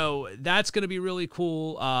 you know, that's going to be really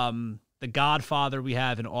cool. The Godfather we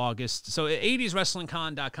have in August. So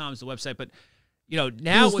 80swrestlingcon.com is the website, but you know, He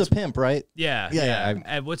now was the pimp, right? Yeah, Yeah.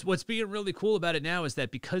 And what's being really cool about it now is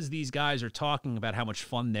that because these guys are talking about how much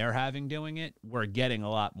fun they're having doing it, we're getting a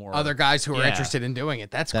lot more Other guys who are interested in doing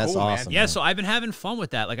it. That's cool, awesome. man. Yeah, so I've been having fun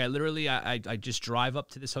with that. Like I literally, I just drive up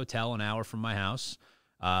to this hotel an hour from my house.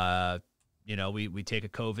 You know, we take a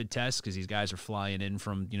COVID test because these guys are flying in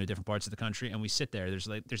from, you know, different parts of the country, and we sit there.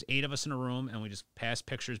 There's 8 of us in a room, and we just pass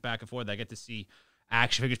pictures back and forth. I get to see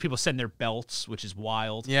action figures. People send their belts, which is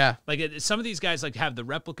wild. Yeah. Like some of these guys like have the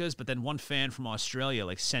replicas, but then one fan from Australia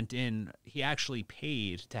like sent in, he actually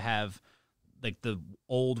paid to have like the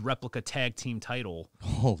old replica tag team title.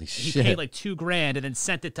 Holy He shit. paid like $2,000 and then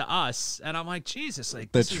sent it to us. And I'm like, Jesus,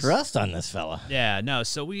 like The this is- trust on this fella. Yeah, no.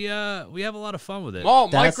 So we have a lot of fun with it. Oh,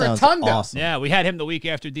 That Mike sounds Rotunda. awesome. Yeah, we had him the week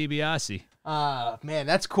after DiBiase. Man,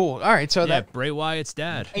 that's cool. All right, so Yeah, that Bray Wyatt's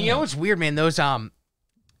dad. and you know what's weird, man?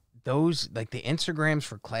 Those like the Instagrams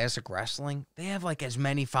for classic wrestling, they have like as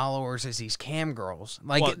many followers as these cam girls.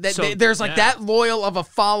 Like Well, so- there's like yeah. that loyal of a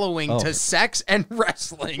following Oh. to sex and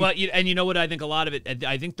wrestling. Well, you know what? I think a lot of it,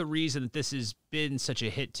 I think the reason that this has been such a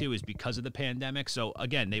hit too is because of the pandemic. So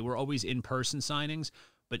again, they were always in-person signings,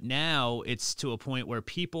 but now it's to a point where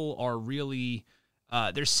people are really,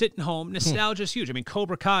 they're sitting home. Nostalgia's huge. I mean,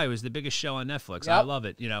 Cobra Kai was the biggest show on Netflix. I Yep. love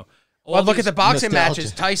it, you know. Well, look at these- the boxing nostalgia.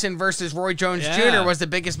 matches. Tyson versus Roy Jones Yeah. Jr. was the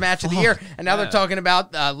biggest match of the year. And now Yeah. they're talking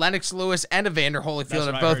about Lennox Lewis and Evander Holyfield That's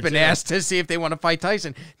have what I both heard, been too. asked to see if they want to fight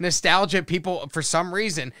Tyson. Nostalgia, people, for some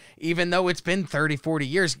reason, even though it's been 30, 40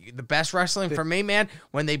 years, the best wrestling for me, man,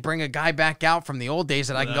 when they bring a guy back out from the old days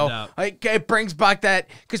that I can Without go, doubt. like, it brings back that,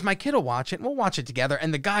 because my kid will watch it, and we'll watch it together,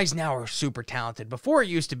 and the guys now are super talented. Before it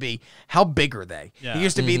used to be, how big are they? Yeah. It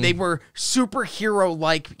used to be they were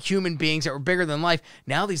superhero-like human beings that were bigger than life.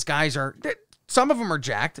 Now these guys are... Some of them are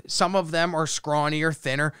jacked, some of them are scrawny or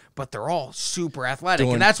thinner, but they're all super athletic.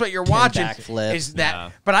 Doing And that's what you're 10 watching backflips. is that.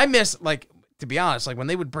 Yeah. But I miss, like, to be honest, like when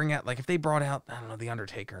they would bring out, like if they brought out, I don't know, The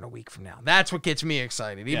Undertaker in a week from now. That's what gets me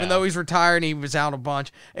excited. Even Yeah. though he's retired and he was out a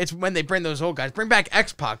bunch, it's when they bring those old guys. Bring back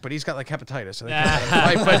X-Pac, but he's got like hepatitis. So they can't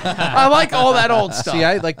let him fight. But I like all that old stuff. See,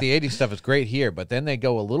 I like the 80s stuff. It's great here, but then they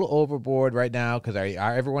go a little overboard right now because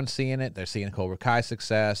everyone's seeing it. They're seeing Cobra Kai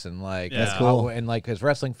success, and like That's cool. And like as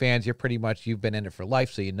wrestling fans, you've been in it for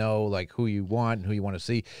life, so you know like who you want and who you want to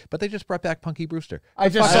see. But they just brought back Punky Brewster. I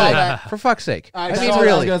just Fuck's saw sake. that. For fuck's sake. I I saw mean, that. I was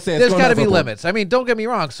really, gonna say, it's there's going got to be overboard. limits. I mean, don't get me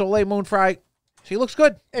wrong. Soleil Moonfry, she looks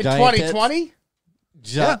good. In Giant 2020?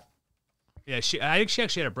 Ja- Yeah, I think she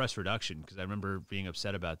actually had a breast reduction because I remember being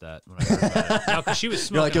upset about that when I heard about it. No, because she was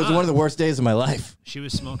smoking You're like, it was hot. one of the worst days of my life. She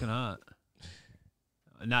was smoking hot.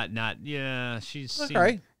 Yeah, she's All seen-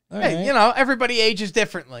 right. Hey, you know, everybody ages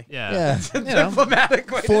differently. Yeah. Yeah. It's a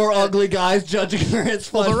diplomatic way to Four say it. ugly guys judging her.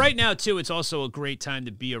 It's Well, fun. but right now too, it's also a great time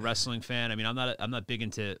to be a wrestling fan. I mean, I'm not big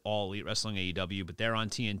into All Elite Wrestling AEW, but they're on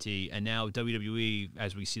TNT, and now WWE,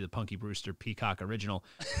 as we see the Punky Brewster Peacock original,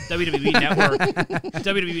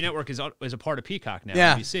 WWE Network is a part of Peacock now.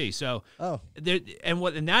 Yeah. NBC. So, Oh.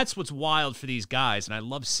 and that's what's wild for these guys, and I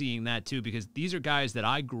love seeing that too because these are guys that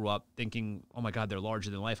I grew up thinking, oh my God, they're larger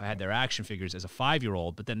than life. I had their action figures as a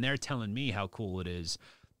 5-year-old, but then they're telling me how cool it is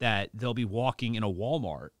that they'll be walking in a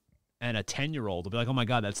Walmart and a 10-year-old will be like, oh my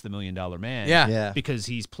God, that's the $1 Million Man. Yeah. Yeah. Because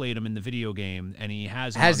he's played him in the video game and he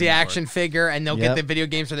has him Has on the network. action figure, and they'll Yep. get the video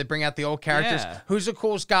games where they bring out the old characters. Yeah. Who's the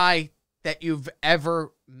coolest guy that you've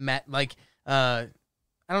ever met? Like, I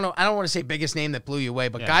don't know. I don't want to say biggest name that blew you away,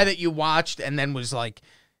 but Yeah. guy that you watched and then was like,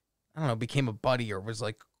 I don't know, became a buddy or was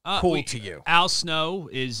like cool to you. Al Snow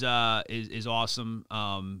is awesome.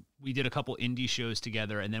 We did a couple indie shows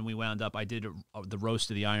together, and then we wound up. I did the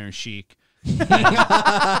roast of the Iron Sheik.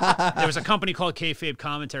 There was a company called Kayfabe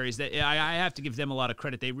Commentaries that I have to give them a lot of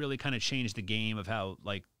credit. They really kind of changed the game of how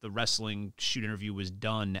like the wrestling shoot interview was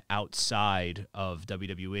done outside of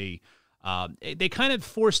WWE. They kind of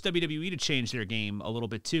forced WWE to change their game a little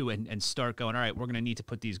bit too and start going, all right, we're going to need to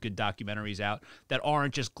put these good documentaries out that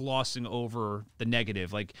aren't just glossing over the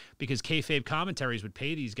negative. Like, because Kayfabe Commentaries would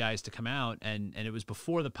pay these guys to come out, and it was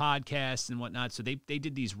before the podcast and whatnot. So they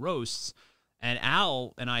did these roasts, and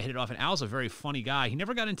Al and I hit it off, and Al's a very funny guy. He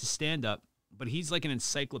never got into stand-up, but he's like an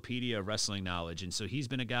encyclopedia of wrestling knowledge. And so he's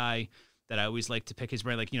been a guy that I always like to pick his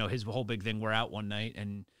brain. Like, you know, his whole big thing, we're out one night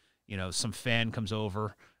and, you know, some fan comes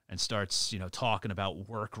over and starts, you know, talking about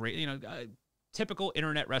work rate, you know, typical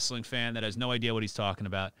internet wrestling fan that has no idea what he's talking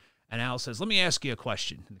about. And Al says, let me ask you a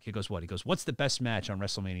question. And the kid goes, what? He goes, what's the best match on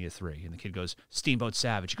WrestleMania 3? And the kid goes, Steamboat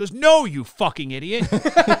Savage. He goes, no, you fucking idiot.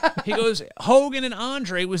 He goes, Hogan and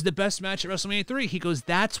Andre was the best match at WrestleMania 3. He goes,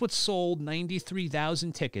 that's what sold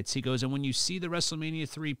 93,000 tickets. He goes, and when you see the WrestleMania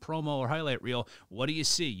 3 promo or highlight reel, what do you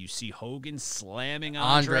see? You see Hogan slamming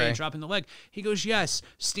Andre and dropping the leg. He goes, yes,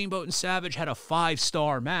 Steamboat and Savage had a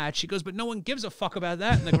 5-star match. He goes, but no one gives a fuck about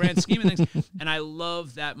that in the grand scheme of things. And I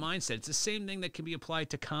love that mindset. It's the same thing that can be applied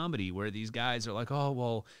to comedy, where these guys are like, oh,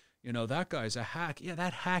 well, you know, that guy's a hack. Yeah,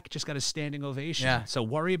 that hack just got a standing ovation. Yeah. So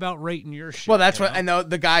worry about rating your shit. Well, that's what I know.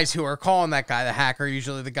 The guys who are calling that guy the hack are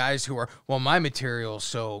usually the guys who are, well, my material's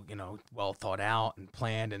so, you know, well thought out and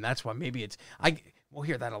planned, and that's why maybe it's we'll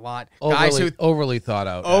hear that a lot. Guys who overly thought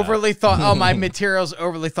out. Overly thought. Oh, my material's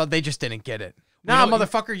overly thought. They just didn't get it. Nah,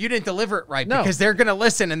 motherfucker, you didn't deliver it right because they're going to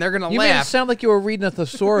listen and they're going to laugh. You made it sound like you were reading a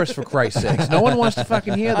thesaurus, for Christ's sakes. No one wants to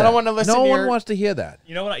fucking hear that. I don't want to listen No one wants to hear that.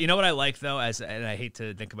 You know what I like, though, and I hate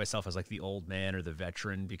to think of myself as like the old man or the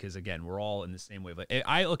veteran, because, again, we're all in the same way. But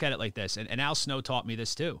I look at it like this, and Al Snow taught me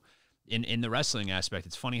this, too, in the wrestling aspect.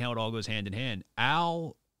 It's funny how it all goes hand in hand.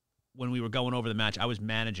 Al, when we were going over the match, I was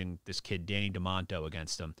managing this kid, Danny DeMonto,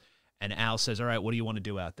 against him. And Al says, all right, what do you want to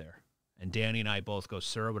do out there? And Danny and I both go,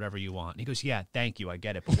 sir, whatever you want. And he goes, yeah, thank you, I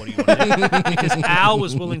get it, but what do you want to do? Because Al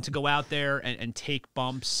was willing to go out there and take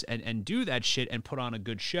bumps and do that shit and put on a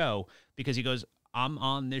good show, because he goes, I'm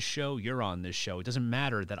on this show, you're on this show. It doesn't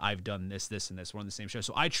matter that I've done this, this, and this. We're on the same show.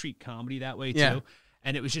 So I treat comedy that way, too. Yeah.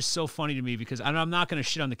 And it was just so funny to me, because I'm not going to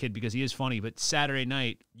shit on the kid because he is funny, but Saturday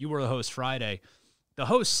night, you were the host Friday. The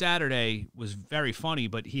host Saturday was very funny,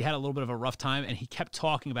 but he had a little bit of a rough time, and he kept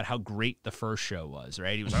talking about how great the first show was,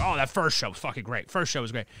 right? He was like, oh, that first show was fucking great. First show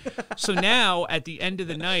was great. So now, at the end of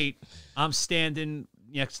the night, I'm standing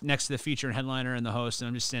next to the feature and headliner and the host, and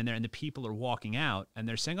I'm just standing there, and the people are walking out, and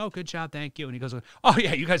they're saying, oh, good job, thank you. And he goes, oh,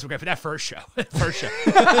 yeah, you guys were great for that first show. First show.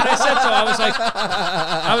 And I said so.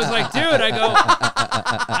 I was like, dude,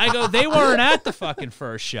 I go, they weren't at the fucking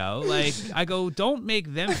first show. Like, I go, don't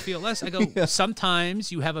make them feel less. I go,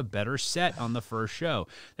 sometimes you have a better set on the first show.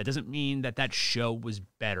 That doesn't mean that show was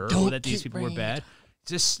better or that these people were bad.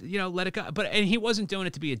 Just, you know, let it go. And he wasn't doing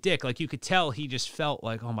it to be a dick. Like, you could tell he just felt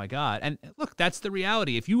like, oh my God. And look, that's the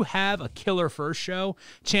reality. If you have a killer first show,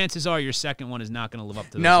 chances are your second one is not going to live up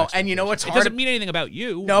to those expectations. And you know what's hard? It doesn't mean anything about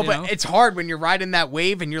you. No, but it's hard when you're riding that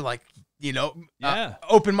wave and you're like, you know,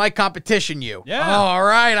 open mic competition you. Yeah. Oh, all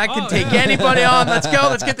right, I can take anybody on. Let's go.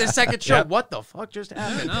 Let's get this second show. Yep. What the fuck just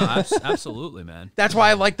happened? No, absolutely, man. That's why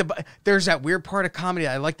I like there's that weird part of comedy.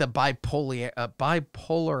 I like the bipolarity.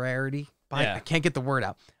 I can't get the word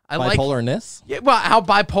out. Bipolarness? Yeah, well, how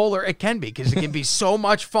bipolar it can be, because it can be so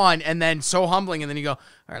much fun and then so humbling, and then you go, all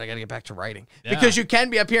right, I got to get back to writing. Yeah. Because you can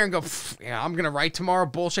be up here and go, yeah, I'm going to write tomorrow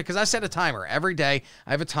bullshit, because I set a timer. Every day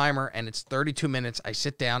I have a timer, and it's 32 minutes. I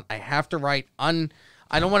sit down. I have to write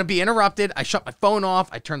I don't want to be interrupted. I shut my phone off.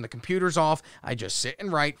 I turn the computers off. I just sit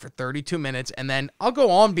and write for 32 minutes, and then I'll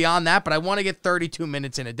go on beyond that, but I want to get 32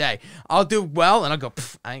 minutes in a day. I'll do well, and I'll go,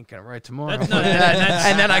 I ain't going to write tomorrow. And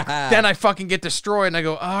then I fucking get destroyed, and I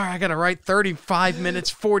go, I got to write 35 minutes,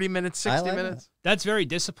 40 minutes, 60 minutes. That's very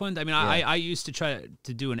disciplined. I mean, I used to try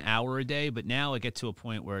to do an hour a day, but now I get to a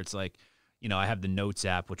point where it's like, you know, I have the Notes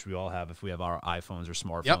app, which we all have if we have our iPhones or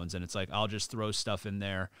smartphones, and it's like, I'll just throw stuff in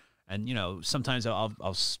there. And, you know, sometimes I'll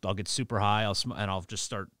get super high, and I'll just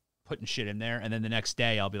start putting shit in there. And then the next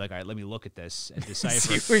day I'll be like, all right, let me look at this and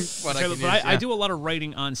decipher. I do a lot of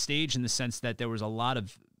writing on stage, in the sense that there was a lot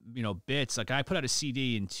of, you know, bits. Like, I put out a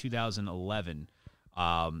CD in 2011,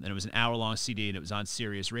 and it was an hour-long CD, and it was on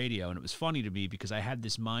Sirius Radio. And it was funny to me because I had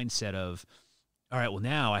this mindset of, all right, well,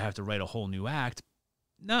 now I have to write a whole new act.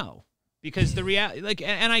 No, because the reality, like,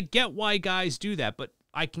 and I get why guys do that, but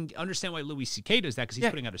I can understand why Louis C.K. does that, because he's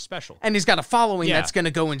putting out a special. And he's got a following that's going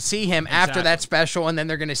to go and see him after that special, and then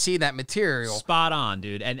they're going to see that material. Spot on,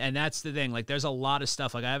 dude. And that's the thing. Like, there's a lot of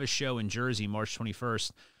stuff. Like, I have a show in Jersey, March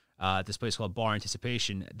 21st, at this place called Bar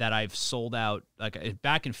Anticipation, that I've sold out. Like,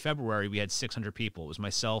 back in February, we had 600 people. It was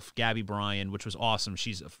myself, Gabby Bryan, which was awesome.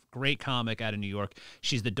 She's a great comic out of New York.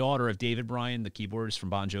 She's the daughter of David Bryan, the keyboardist from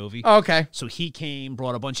Bon Jovi. Oh, okay. So he came,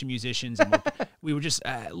 brought a bunch of musicians, and we were just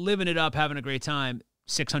living it up, having a great time.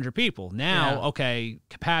 600 people. Now, okay,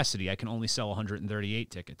 capacity, I can only sell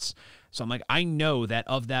 138 tickets. So I'm like, I know that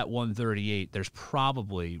of that 138, there's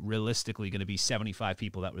probably realistically going to be 75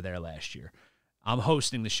 people that were there last year. I'm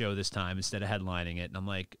hosting the show this time instead of headlining it. And I'm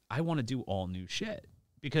like, I want to do all new shit,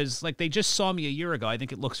 because, like, they just saw me a year ago. I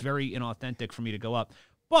think it looks very inauthentic for me to go up.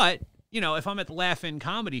 But if I'm at the Laugh-In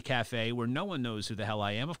Comedy Cafe where no one knows who the hell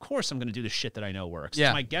I am, of course I'm going to do the shit that I know works. Yeah.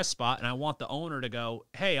 It's my guest spot, and I want the owner to go,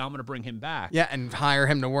 hey, I'm going to bring him back. Yeah, and hire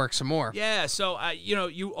him to work some more. Yeah, so,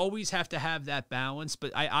 you always have to have that balance.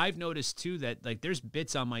 But I've noticed, too, that, like, there's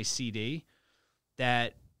bits on my CD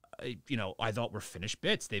that, I thought were finished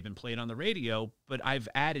bits. They've been played on the radio, but I've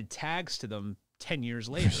added tags to them 10 years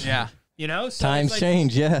later. Yeah. So Times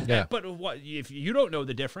change, yeah. But what if you don't know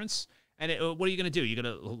the difference? And what are you going to do? You're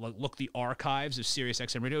going to look the archives of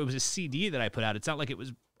SiriusXM Radio. It was a CD that I put out. It's not like it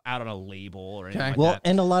was out on a label or anything like that.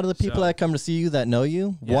 And a lot of the people that come to see you that know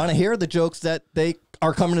you want to hear the jokes that they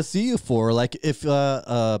are coming to see you for. Like if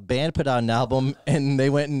a band put out an album and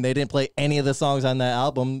they went and they didn't play any of the songs on that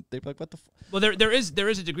album, they'd be like, what the Well, there is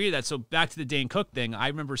a degree to that. So back to the Dane Cook thing, I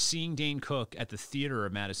remember seeing Dane Cook at the theater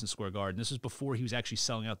of Madison Square Garden. This was before he was actually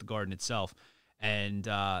selling out the Garden itself. And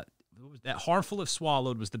that Harmful If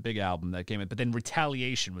Swallowed was the big album that came in, but then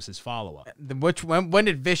Retaliation was his follow-up. When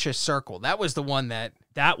did Vicious Circle? That was the one that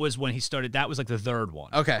was when he started. That was like the third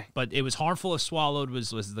one. Okay. But it was Harmful If Swallowed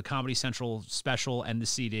was the Comedy Central special and the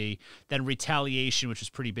CD. Then Retaliation, which was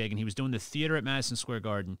pretty big, and he was doing the theater at Madison Square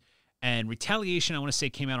Garden. And Retaliation, I want to say,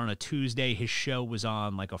 came out on a Tuesday. His show was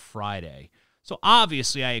on like a Friday. So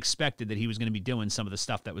obviously I expected that he was going to be doing some of the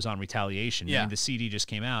stuff that was on Retaliation. Yeah. I mean, the CD just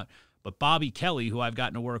came out. But Bobby Kelly, who I've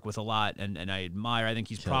gotten to work with a lot and I admire, I think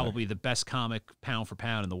he's probably the best comic pound for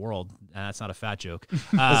pound in the world. And that's not a fat joke. Is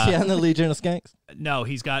he on the Legion of Skanks? No,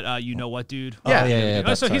 he's got You Know What, Dude? Yeah.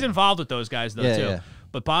 Yeah. So he's involved with those guys, though, too. Yeah.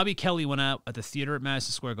 But Bobby Kelly went out at the theater at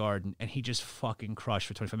Madison Square Garden, and he just fucking crushed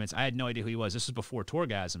for 25 minutes. I had no idea who he was. This was before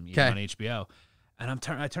Torgasm, even on HBO. And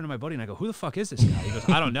I turn to my buddy, and I go, who the fuck is this guy? He goes,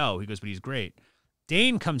 I don't know. He goes, but he's great.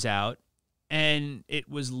 Dane comes out, and it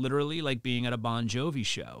was literally like being at a Bon Jovi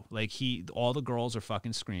show. Like, all the girls are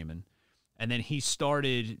fucking screaming. And then he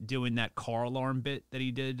started doing that car alarm bit that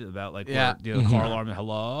he did about, like, car alarm,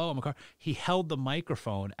 hello, I'm a car. He held the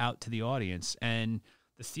microphone out to the audience, and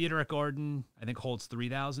the theater at Garden, I think, holds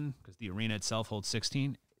 3,000 because the arena itself holds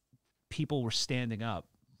 16. People were standing up,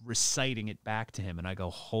 reciting it back to him, and I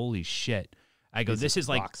go, holy shit. I go, this is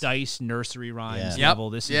like Dice nursery rhymes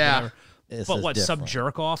level. This is whatever. But what, some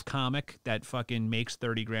jerk-off comic that fucking makes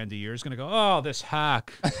 $30,000 a year is going to go, oh, this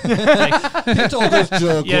hack. He told this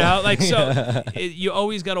joke. You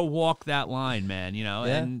always got to walk that line, man,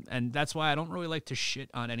 and that's why I don't really like to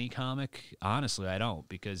shit on any comic. Honestly, I don't,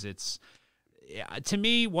 because it's, to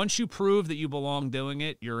me, once you prove that you belong doing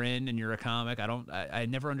it, you're in and you're a comic. I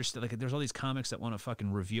never understood. Like, there's all these comics that want to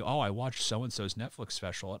fucking review. Oh, I watched so-and-so's Netflix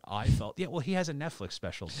special. And I felt, well, he has a Netflix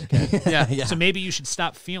special. Yeah. So maybe you should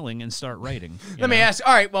stop feeling and start writing. Let me ask.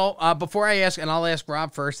 All right. Well, before I ask, and I'll ask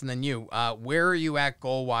Rob first and then you, where are you at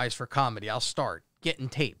goal-wise for comedy? I'll start getting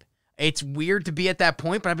tape. It's weird to be at that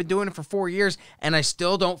point, but I've been doing it for 4 years, and I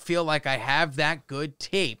still don't feel like I have that good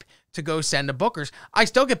tape to go send to bookers. I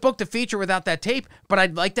still get booked a feature without that tape, but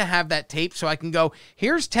I'd like to have that tape so I can go,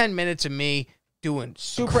 here's 10 minutes of me doing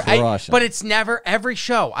super. But it's never, every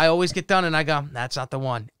show, I always get done and I go, that's not the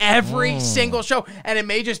one. Every single show. And it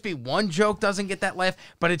may just be one joke doesn't get that laugh,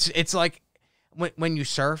 but it's like when you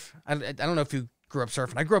surf, I don't know if you grew up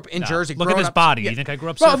surfing. I grew up in Jersey. Look at this body. You think I grew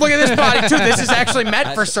up surfing? Well, look at this body, too. This is actually meant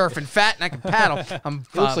for surfing. Fat and I can paddle. I'm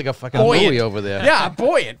looks like a fucking buoy over there. Yeah,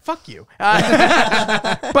 buoyant. Fuck you.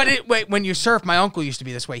 But when you surf, my uncle used to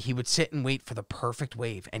be this way. He would sit and wait for the perfect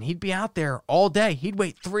wave, and he'd be out there all day. He'd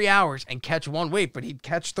wait 3 hours and catch one wave, but he'd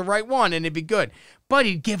catch the right one, and it'd be good. But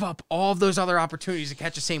he'd give up all of those other opportunities to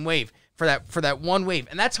catch the same wave for that one wave.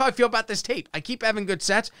 And that's how I feel about this tape. I keep having good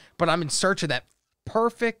sets, but I'm in search of that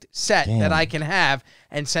perfect set that I can have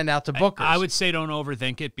and send out to bookers. I would say don't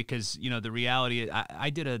overthink it, because the reality,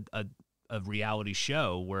 I did a reality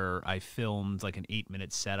show where I filmed like an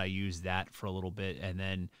 8-minute set. I used that for a little bit, and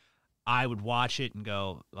then I would watch it and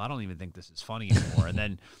go, I don't even think this is funny anymore. And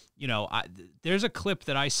then there's a clip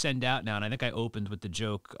that I send out now, and I think I opened with the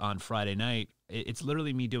joke on Friday night. It's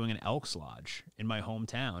literally me doing an Elks Lodge in my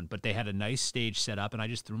hometown, but they had a nice stage set up, and I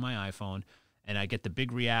just threw my iPhone. And I get the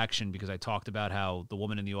big reaction because I talked about how the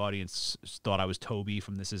woman in the audience thought I was Toby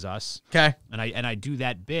from This Is Us. Okay. And I do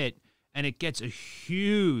that bit, and it gets a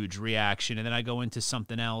huge reaction. And then I go into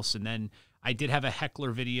something else. And then I did have a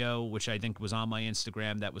heckler video, which I think was on my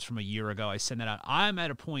Instagram. That was from a year ago. I sent that out. I'm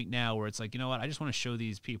at a point now where it's like, you know what? I just want to show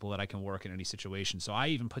these people that I can work in any situation. So I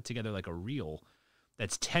even put together like a reel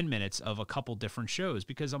that's 10 minutes of a couple different shows,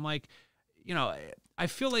 because I'm like, I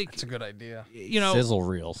feel like it's a good idea. Sizzle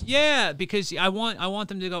reels. Yeah, because I want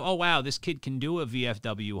them to go, oh wow, this kid can do a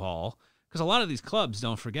VFW hall, because a lot of these clubs,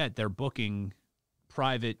 don't forget, they're booking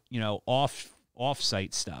private,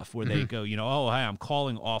 off-site stuff where they go, oh, hey, I'm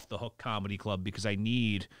calling Off the Hook Comedy Club because I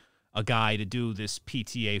need a guy to do this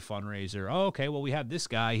PTA fundraiser. Oh, okay, well, we have this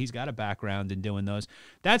guy. He's got a background in doing those.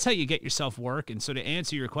 That's how you get yourself work. And so to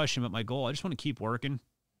answer your question about my goal, I just want to keep working.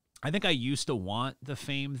 I think I used to want the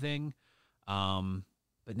fame thing,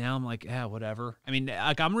 but now I'm like, yeah, whatever. I mean,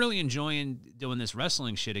 like, I'm really enjoying doing this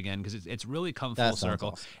wrestling shit again because it's really come full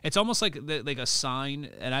circle. Awesome. It's almost like a sign,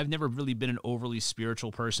 and I've never really been an overly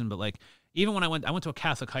spiritual person, but like even when I went to a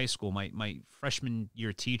Catholic high school, my freshman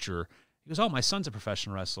year teacher, he goes, oh, my son's a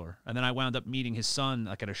professional wrestler. And then I wound up meeting his son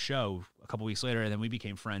like at a show a couple weeks later, and then we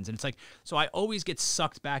became friends. And it's like, so I always get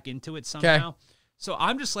sucked back into it somehow. Okay. So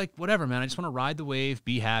I'm just like, whatever, man. I just want to ride the wave,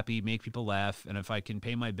 be happy, make people laugh, and if I can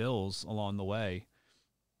pay my bills along the way,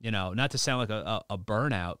 you know, not to sound like a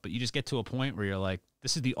burnout, but you just get to a point where you're like,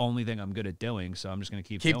 this is the only thing I'm good at doing, so I'm just going to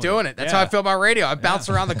keep doing it. That's how I feel about radio. I bounce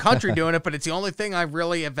around the country doing it, but it's the only thing I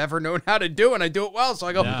really have ever known how to do, and I do it well. So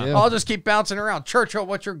I go, I'll just keep bouncing around. Churchill,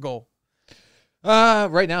 what's your goal?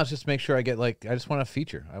 Right now, it's just to make sure I get, like, I just want a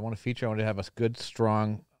feature. I want to have a good,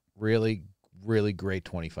 strong, really, really great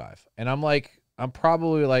 25. And I'm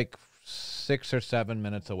probably like 6 or 7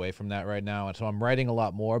 minutes away from that right now. And so I'm writing a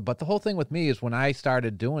lot more. But the whole thing with me is when I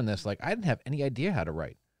started doing this, like, I didn't have any idea how to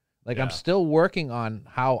write. Like, I'm still working on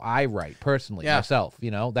how I write personally myself, you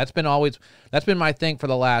know. That's been my thing for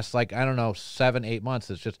the last, like, I don't know, 7, 8 months.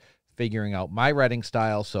 It's just figuring out my writing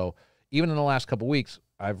style. So even in the last couple weeks,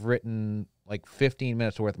 I've written like 15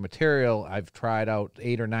 minutes worth of material. I've tried out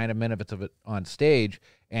 8 or 9 minutes of it on stage,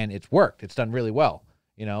 and it's worked. It's done really well,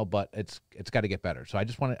 you know, but it's got to get better. So I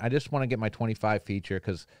just want to get my 25 feature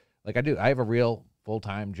because, like, I have a real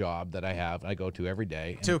full-time job that I go to every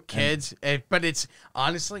day. 2 kids, but it's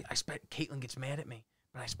honestly, Caitlin gets mad at me.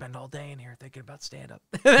 But I spend all day in here thinking about stand-up.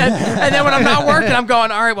 And then when I'm not working, I'm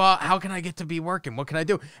going, all right, well, how can I get to be working? What can I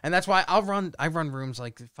do? And that's why I run rooms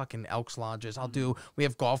like fucking Elks Lodges. We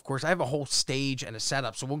have golf course. I have a whole stage and a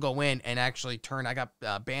setup. So we'll go in and actually I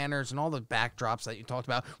got banners and all the backdrops that you talked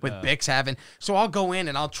about with Bix having. So I'll go in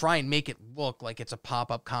and I'll try and make it look like it's a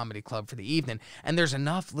pop-up comedy club for the evening. And there's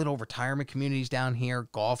enough little retirement communities down here,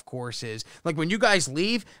 golf courses. Like when you guys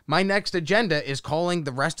leave, my next agenda is calling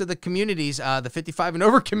the rest of the communities, the 55 and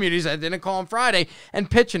over communities I didn't call on Friday, and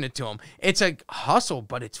pitching it to them. It's a hustle,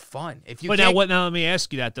 but it's fun. Now let me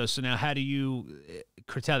ask you that though. So now how do you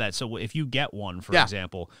curtail that? So if you get one, for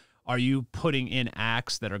example, are you putting in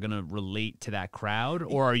acts that are going to relate to that crowd,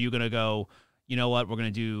 or are you going to go, you know what, we're going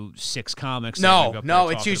to do 6 comics? No,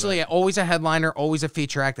 it's usually always a headliner, always a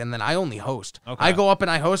feature act, and then I only host. Okay. I go up and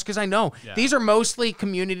I host because I know these are mostly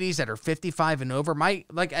communities that are 55 and over.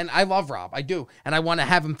 And I love Robb, I do, and I want to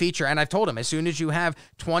have him feature. And I've told him as soon as you have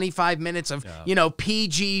 25 minutes of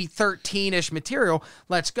PG-13ish material,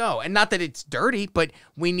 let's go. And not that it's dirty, but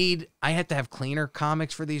I had to have cleaner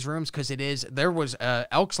comics for these rooms because there was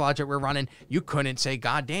Elks Lodge that we're running. You couldn't say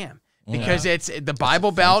goddamn. Because it's the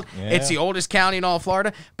Bible Belt, it's the oldest county in all of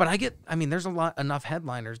Florida. But there's enough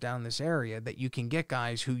headliners down this area that you can get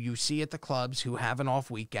guys who you see at the clubs who have an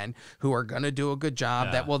off weekend, who are going to do a good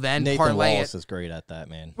job that will then Nathan parlay Wallace is great at that,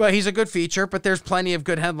 man. Well, he's a good feature, but there's plenty of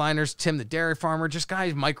good headliners. Tim the Dairy Farmer, just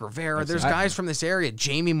guys, Mike Rivera. There's guys from this area,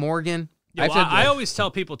 Jamie Morgan. Yeah, I always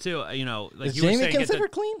tell people too, like is you were Jamie saying,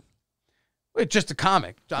 considered clean? It's just a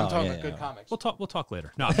comic. I'm talking about good comics. We'll talk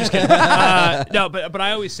later. No, I'm just kidding. No, but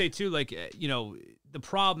I always say too, like, the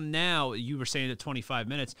problem now, you were saying that 25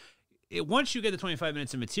 minutes, once you get the 25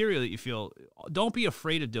 minutes of material that you feel, don't be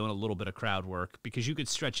afraid of doing a little bit of crowd work because you could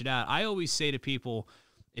stretch it out. I always say to people,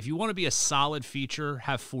 if you want to be a solid feature,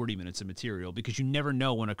 have 40 minutes of material because you never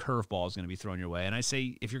know when a curveball is going to be thrown your way. And I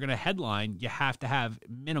say, if you're going to headline, you have to have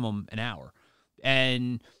minimum an hour.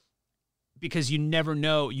 And because you never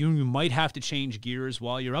know, you might have to change gears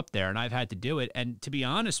while you're up there, and I've had to do it. And to be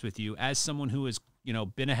honest with you, as someone who has,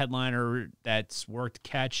 been a headliner that's worked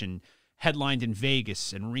catch and headlined in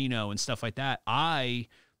Vegas and Reno and stuff like that,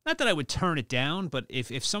 not that I would turn it down, but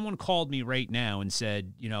if someone called me right now and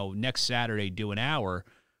said, next Saturday do an hour,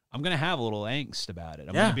 I'm going to have a little angst about it.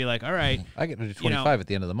 I'm going to be like, all right. I get to 25 at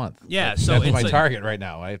the end of the month. Yeah. That's my target right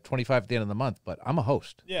now. I have 25 at the end of the month, but I'm a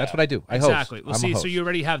host. Yeah. That's what I do. I host. Exactly. Well, see, so you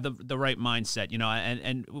already have the right mindset,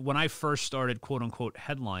 and when I first started, quote unquote,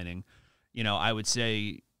 headlining, I would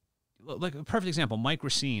say, like a perfect example, Mike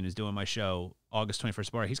Racine is doing my show August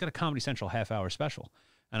 21st bar. He's got a Comedy Central half-hour special.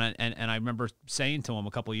 And I remember saying to him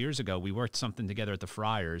a couple of years ago, we worked something together at the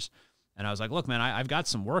Friars. And I was like, look, man, I've got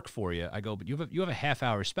some work for you. I go, but you have a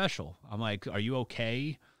half-hour special. I'm like, are you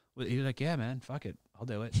okay? He was like, yeah, man, fuck it. I'll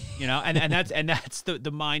do it. You know, and that's the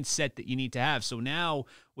mindset that you need to have. So now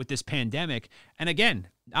with this pandemic, and again,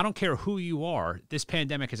 I don't care who you are, this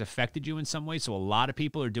pandemic has affected you in some way. So a lot of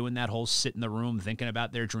people are doing that whole sit in the room thinking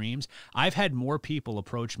about their dreams. I've had more people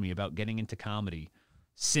approach me about getting into comedy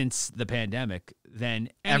since the pandemic than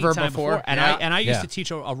any ever time before. And Yeah. I used to teach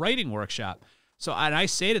a writing workshop. So and I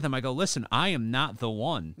say to them, I go, listen, I am not the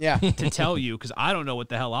one to tell you, because I don't know what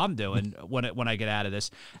the hell I'm doing when I get out of this.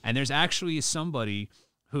 And there's actually somebody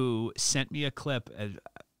who sent me a clip,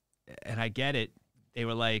 and I get it. They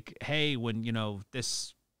were like, hey, when, you know,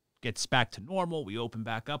 this gets back to normal, we open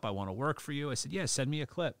back up, I want to work for you. I said, yeah, send me a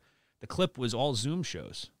clip. The clip was all Zoom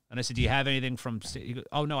shows. And I said, do you have anything from stage? He goes,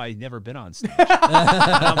 oh, no, I've never been on stage. and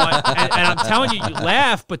I'm telling you, you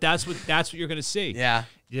laugh, but that's what you're going to see. Yeah.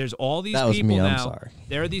 There's all these That was people me, I'm now. sorry.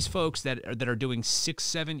 There are these folks that are doing 6,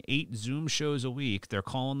 7, 8 Zoom shows a week. They're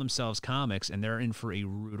calling themselves comics, and they're in for a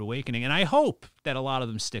rude awakening. And I hope that a lot of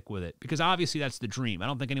them stick with it, because obviously that's the dream. I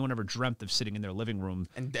don't think anyone ever dreamt of sitting in their living room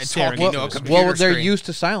and staring talking into to a a screen. computer Well, they're screen. used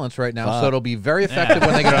to silence right now, so it'll be very effective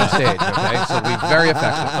when they get on stage. Okay, so it'll be very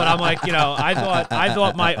effective. But I'm like, you know, I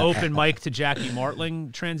thought my open mic to Jackie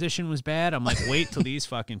Martling transition was bad. I'm like, wait till these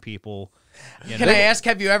fucking people. You Can know. I ask,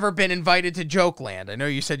 have you ever been invited to Jokeland? I know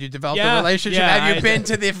you said you developed Yeah, a relationship. yeah, have you I- been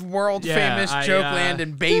to the world famous Jokeland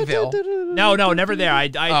in Bayville? No, never there.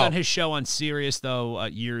 I'd done his show on Sirius, though,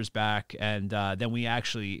 years back, and then we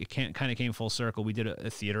actually, it kind of came full circle. We did a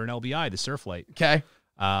theater in LBI, the Surflight. Okay.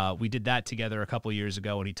 We did that together a couple years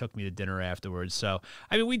ago, and he took me to dinner afterwards. So,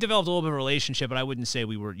 I mean, we developed a little bit of a relationship, but I wouldn't say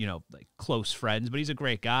we were, you know, like close friends, but he's a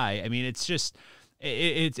great guy. I mean, it's just,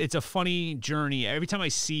 it's a funny journey. Every time I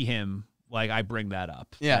see him, like, I bring that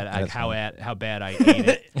up. Yeah. Like how bad I ate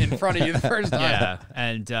it. In front of you the first time. Yeah,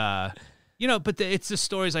 and you know, but it's the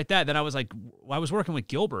stories like that I was like, I was working with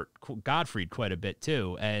Gilbert Gottfried quite a bit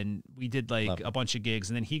too, and we did like a bunch of gigs,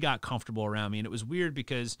 and then he got comfortable around me, and it was weird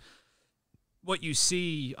because what you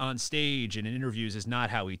see on stage and in interviews is not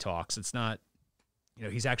how he talks. It's not, you know,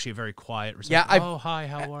 he's actually a very quiet. Yeah, oh hi,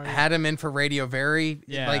 how are you? Had him in for radio, very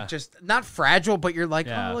Yeah. like just not fragile, but you're like,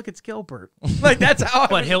 Yeah. oh look, it's Gilbert. Like that's how.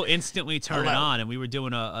 But he'll instantly turn it Hello. on, and we were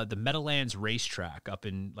doing the Meadowlands racetrack up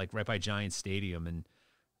in like right by Giant Stadium, and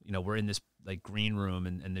you know we're in this like green room,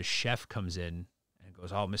 and the chef comes in and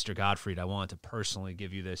goes, "Oh, Mr. Gottfried, I wanted to personally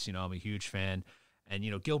give you this. You know, I'm a huge fan." And you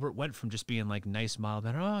know, Gilbert went from just being like nice, mild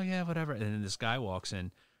manner, oh yeah, whatever, and then this guy walks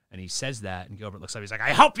in. And he says that, and Gilbert looks up. He's like,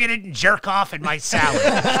 "I hope you didn't jerk off in my salad."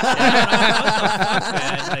 And I'm like, what the fuck,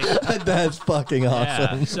 man? Like, That's fucking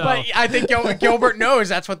awesome. yeah, so, But I think Gilbert knows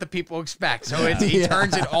that's what the people expect, so he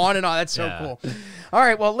turns it on and on. That's so Yeah. cool. All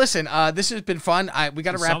right, well, listen, this has been fun. We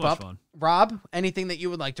got to It's wrap so much up. fun. Rob, anything that you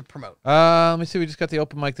would like to promote? Let me see. We just got the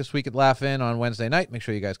open mic this week at Laugh In on Wednesday night. Make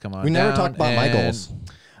sure you guys come on. We never down, talked about my and- goals.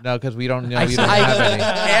 No, because we don't know. I- You don't I- have any.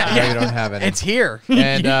 Yeah, No, you don't have any. It's here.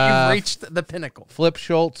 And, You've reached the pinnacle. Flip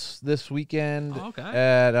Schultz this weekend Oh, okay.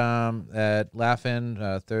 at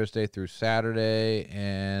Laugh-In Thursday through Saturday,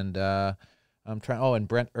 and I'm trying. Oh, and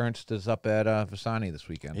Brent Ernst is up at Vasani this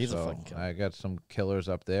weekend. He's a so fucking killer. I got some killers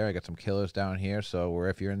up there. I got some killers down here. So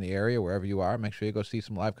if you're in the area, wherever you are, make sure you go see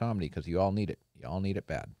some live comedy because you all need it. You all need it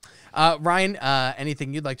bad. Ryan,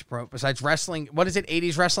 anything you'd like to promote besides wrestling? What is it,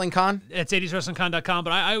 80s Wrestling Con? It's 80swrestlingcon.com,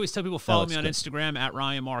 but I always tell people follow me on good. Instagram at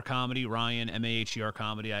Ryan Maher Comedy, Ryan Maher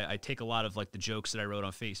Comedy. I take a lot of like the jokes that I wrote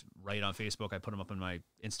on Facebook. I put them up in my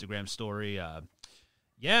Instagram story.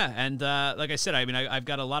 Yeah, and like I said, I mean, I've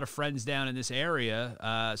got a lot of friends down in this area,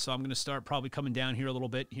 so I'm going to start probably coming down here a little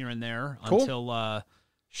bit here and there until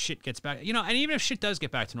shit gets back. You know, and even if shit does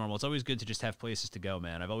get back to normal, it's always good to just have places to go,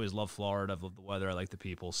 man. I've always loved Florida. I've loved the weather. I like the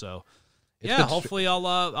people. So, yeah, been hopefully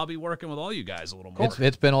I'll be working with all you guys a little more.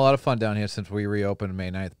 It's been a lot of fun down here since we reopened May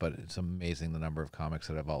 9th, but it's amazing the number of comics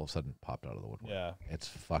that have all of a sudden popped out of the woodwork. Yeah. It's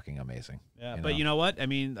fucking amazing. Yeah, but you know what? I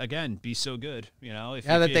mean, again, be so good. You know, if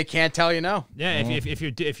Yeah, that they can't tell you no. Yeah, if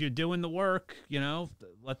you're doing the work, you know,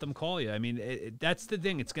 let them call you. I mean, that's the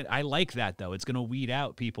thing. It's gonna. I like that though. It's gonna weed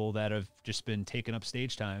out people that have just been taking up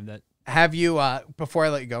stage time. That Have you, before I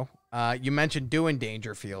let you go, you mentioned doing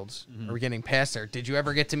Dangerfields. Are we getting past there? Did you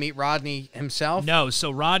ever get to meet Rodney himself? no. So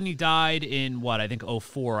Rodney died in what I think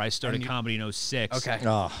 04. I started comedy in 06. Okay.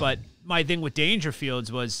 Oh. But my thing with Dangerfields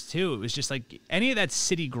was too. It was just like any of that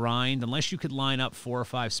city grind. Unless you could line up 4 or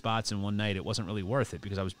 5 spots in one night, it wasn't really worth it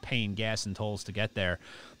because I was paying gas and tolls to get there.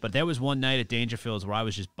 But there was one night at Dangerfields where I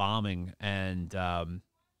was just bombing, and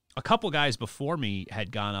a couple guys before me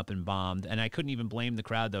had gone up and bombed, and I couldn't even blame the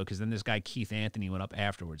crowd, though, because then this guy, Keith Anthony, went up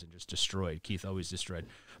afterwards and just destroyed. Keith always destroyed.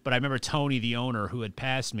 But I remember Tony, the owner, who had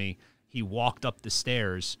passed me, he walked up the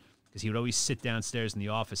stairs because he would always sit downstairs in the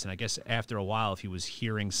office, and I guess after a while, if he was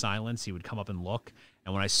hearing silence, he would come up and look,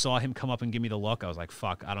 And when I saw him come up and give me the look, I was like,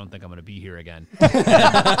 fuck, I don't think I'm going to be here again. and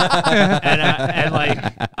like,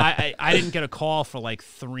 I didn't get a call for like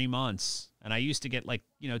 3 months. And I used to get like,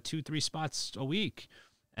 2-3 spots a week.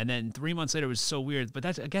 And then 3 months later, it was so weird. But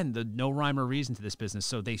that's, again, the no rhyme or reason to this business.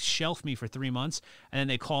 So they shelf me for 3 months, and then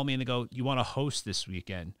they call me and they go, you want to host this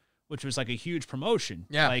weekend? Which was like a huge promotion.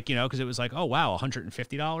 Yeah. Like, because it was like, oh, wow,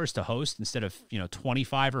 $150 to host instead of,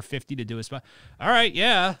 25 or 50 to do a spot. All right,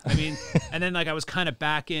 yeah. I mean, and then like I was kind of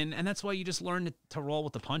back in, and that's why you just learn to roll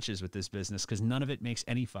with the punches with this business, because none of it makes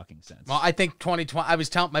any fucking sense. Well, I think 2020, I was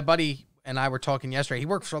telling my buddy and I were talking yesterday. He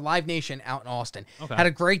works for Live Nation out in Austin. Okay. Had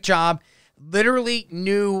a great job. Literally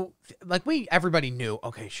knew, like everybody knew,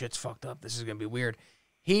 okay, shit's fucked up. This is going to be weird.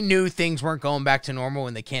 He knew things weren't going back to normal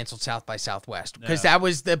when they canceled South by Southwest, because that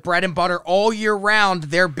was the bread and butter all year round.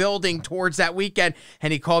 They're building towards that weekend.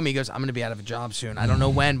 And he called me. He goes, I'm going to be out of a job soon. I don't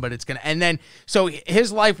know when, but it's going to. And then, so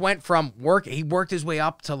his life went from work. He worked his way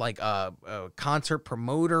up to like a concert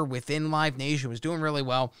promoter within Live Nation, was doing really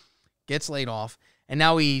well, gets laid off. And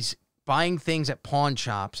now he's buying things at pawn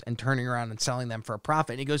shops and turning around and selling them for a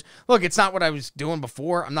profit. And he goes, look, it's not what I was doing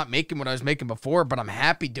before. I'm not making what I was making before, but I'm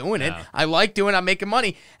happy doing it. I like doing it. I'm making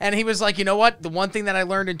money. And he was like, you know what? The one thing that I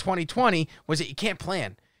learned in 2020 was that you can't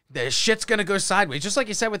plan. The shit's going to go sideways. Just like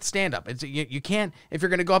you said with stand-up. You can't, if you're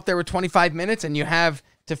going to go up there with 25 minutes and you have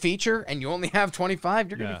to feature and you only have 25,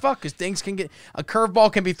 you're going to be fucked, because things can get, a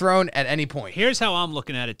curveball can be thrown at any point. Here's how I'm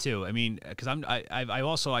looking at it too. I mean, because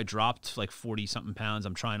I dropped like 40 something pounds.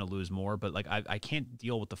 I'm trying to lose more, but like I can't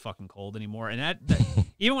deal with the fucking cold anymore. And that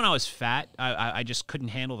even when I was fat, I just couldn't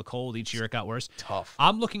handle the cold. Each year it got worse. Tough.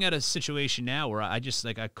 I'm looking at a situation now where I just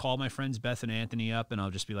like, I call my friends Beth and Anthony up, and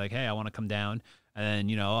I'll just be like, hey, I want to come down. And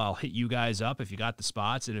then, I'll hit you guys up if you got the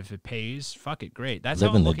spots, and if it pays, fuck it, great. That's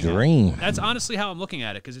Living how I'm the looking dream. at it. That's honestly how I'm looking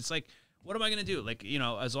at it, because it's like, what am I going to do? Like,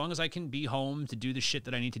 as long as I can be home to do the shit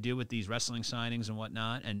that I need to do with these wrestling signings and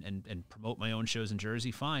whatnot, and promote my own shows in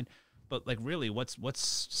Jersey, fine. But like, really, what's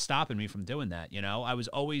stopping me from doing that? I was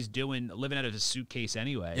always living out of a suitcase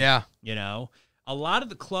anyway. Yeah. A lot of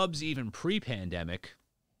the clubs, even pre-pandemic,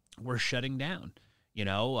 were shutting down.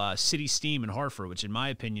 City Steam in Hartford, which in my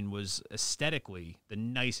opinion was aesthetically the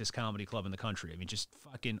nicest comedy club in the country. I mean, just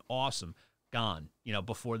fucking awesome. Gone,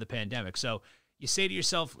 before the pandemic. So you say to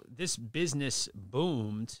yourself, this business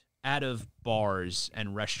boomed out of bars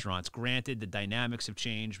and restaurants. Granted, the dynamics have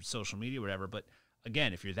changed with social media, whatever. But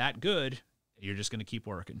again, if you're that good, you're just going to keep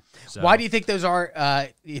working. So, why do you think those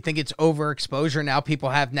are, you think it's overexposure now? People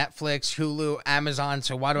have Netflix, Hulu, Amazon,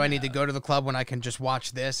 so why do I need to go to the club when I can just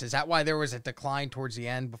watch this? Is that why there was a decline towards the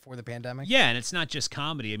end before the pandemic? Yeah, and it's not just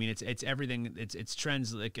comedy. I mean, it's everything. It's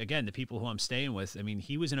trends. Like, again, the people who I'm staying with, I mean,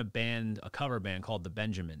 he was in a cover band called the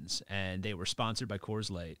Benjamins, and they were sponsored by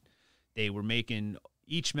Coors Light. They were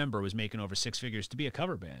each member was making over 6 figures to be a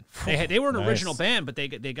cover band. They were an original band, but they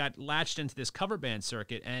got latched into this cover band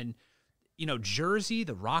circuit. And Jersey,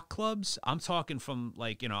 the rock clubs, I'm talking from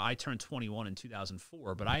like, I turned 21 in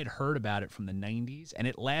 2004, but I had heard about it from the 90s, and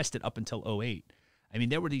it lasted up until 2008. I mean,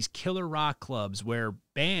 there were these killer rock clubs where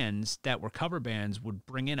bands that were cover bands would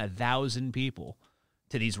bring in 1,000 people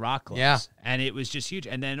to these rock clubs. Yeah. And it was just huge.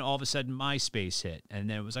 And then all of a sudden MySpace hit. And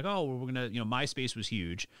then it was like, oh, we're going to, MySpace was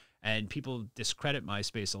huge. And people discredit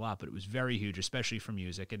MySpace a lot, but it was very huge, especially for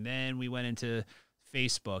music. And then we went into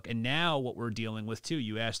Facebook. And now what we're dealing with too,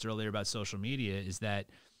 you asked earlier about social media, is that,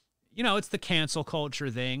 it's the cancel culture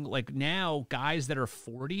thing. Like, now guys that are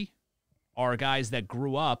 40 are guys that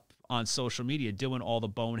grew up on social media doing all the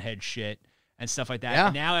bonehead shit and stuff like that. Yeah.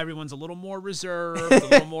 And now everyone's a little more reserved, a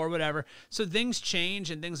little more whatever. So things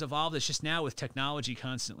change and things evolve. It's just now with technology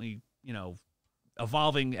constantly,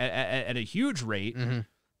 evolving at a huge rate,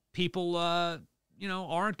 people,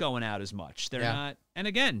 aren't going out as much. They're not. And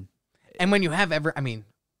again, and when you have my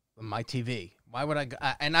TV, why would I go?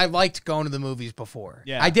 And I liked going to the movies before.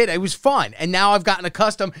 Yeah. I did. It was fun. And now I've gotten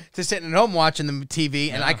accustomed to sitting at home watching the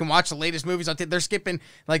TV, and I can watch the latest movies on TV. They're skipping,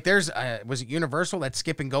 like there's, was it Universal that's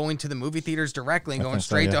skipping going to the movie theaters directly and going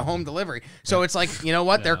straight to home delivery. So it's like, you know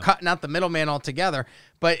what? They're cutting out the middleman altogether.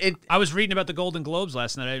 But I was reading about the Golden Globes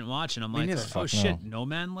last night. I didn't watch, and I'm like, oh shit, no.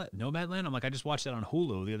 Nomadland. I'm like, I just watched that on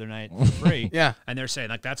Hulu the other night for free. Yeah. And they're saying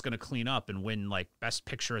like that's going to clean up and win like Best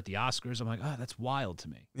Picture at the Oscars. I'm like, oh, that's wild to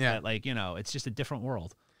me. Yeah. That, like, it's just a different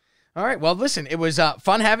world. All right. Well, listen, it was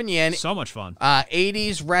fun having you in. So much fun.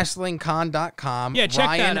 80swrestlingcon.com. Yeah,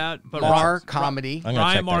 check that out. But Maher Comedy.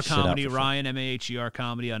 Ryan Maher Comedy. Ryan Maher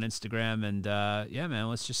Comedy on Instagram. And yeah, man,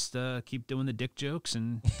 let's just keep doing the dick jokes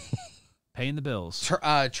and paying the bills.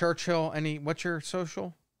 Churchill. What's your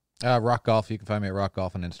social? Rock Golf. You can find me at Rock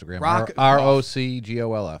Golf on Instagram. Rock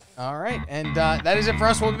ROCGOLF. All right, and that is it for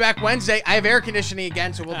us. We'll be back Wednesday. I have air conditioning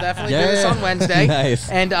again, so we'll definitely do this on Wednesday. Nice.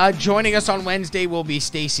 And joining us on Wednesday will be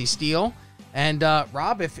Stacy Steele. And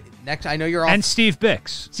Rob, if next, I know you're off. And Steve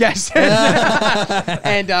Bix. Yes.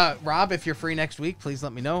 And Rob, if you're free next week, please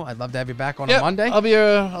let me know. I'd love to have you back on a Monday. I'll be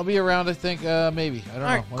around. I think maybe. I don't know. All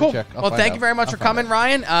right, Let me cool. check. I'll Well, find thank out. you very much I'll for find coming, out.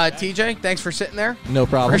 Ryan. TJ, thanks for sitting there. No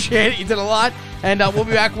problem. Appreciate it. You did a lot. And we'll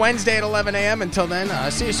be back Wednesday at 11 a.m. Until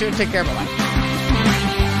then, see you soon. Take care. Bye-bye.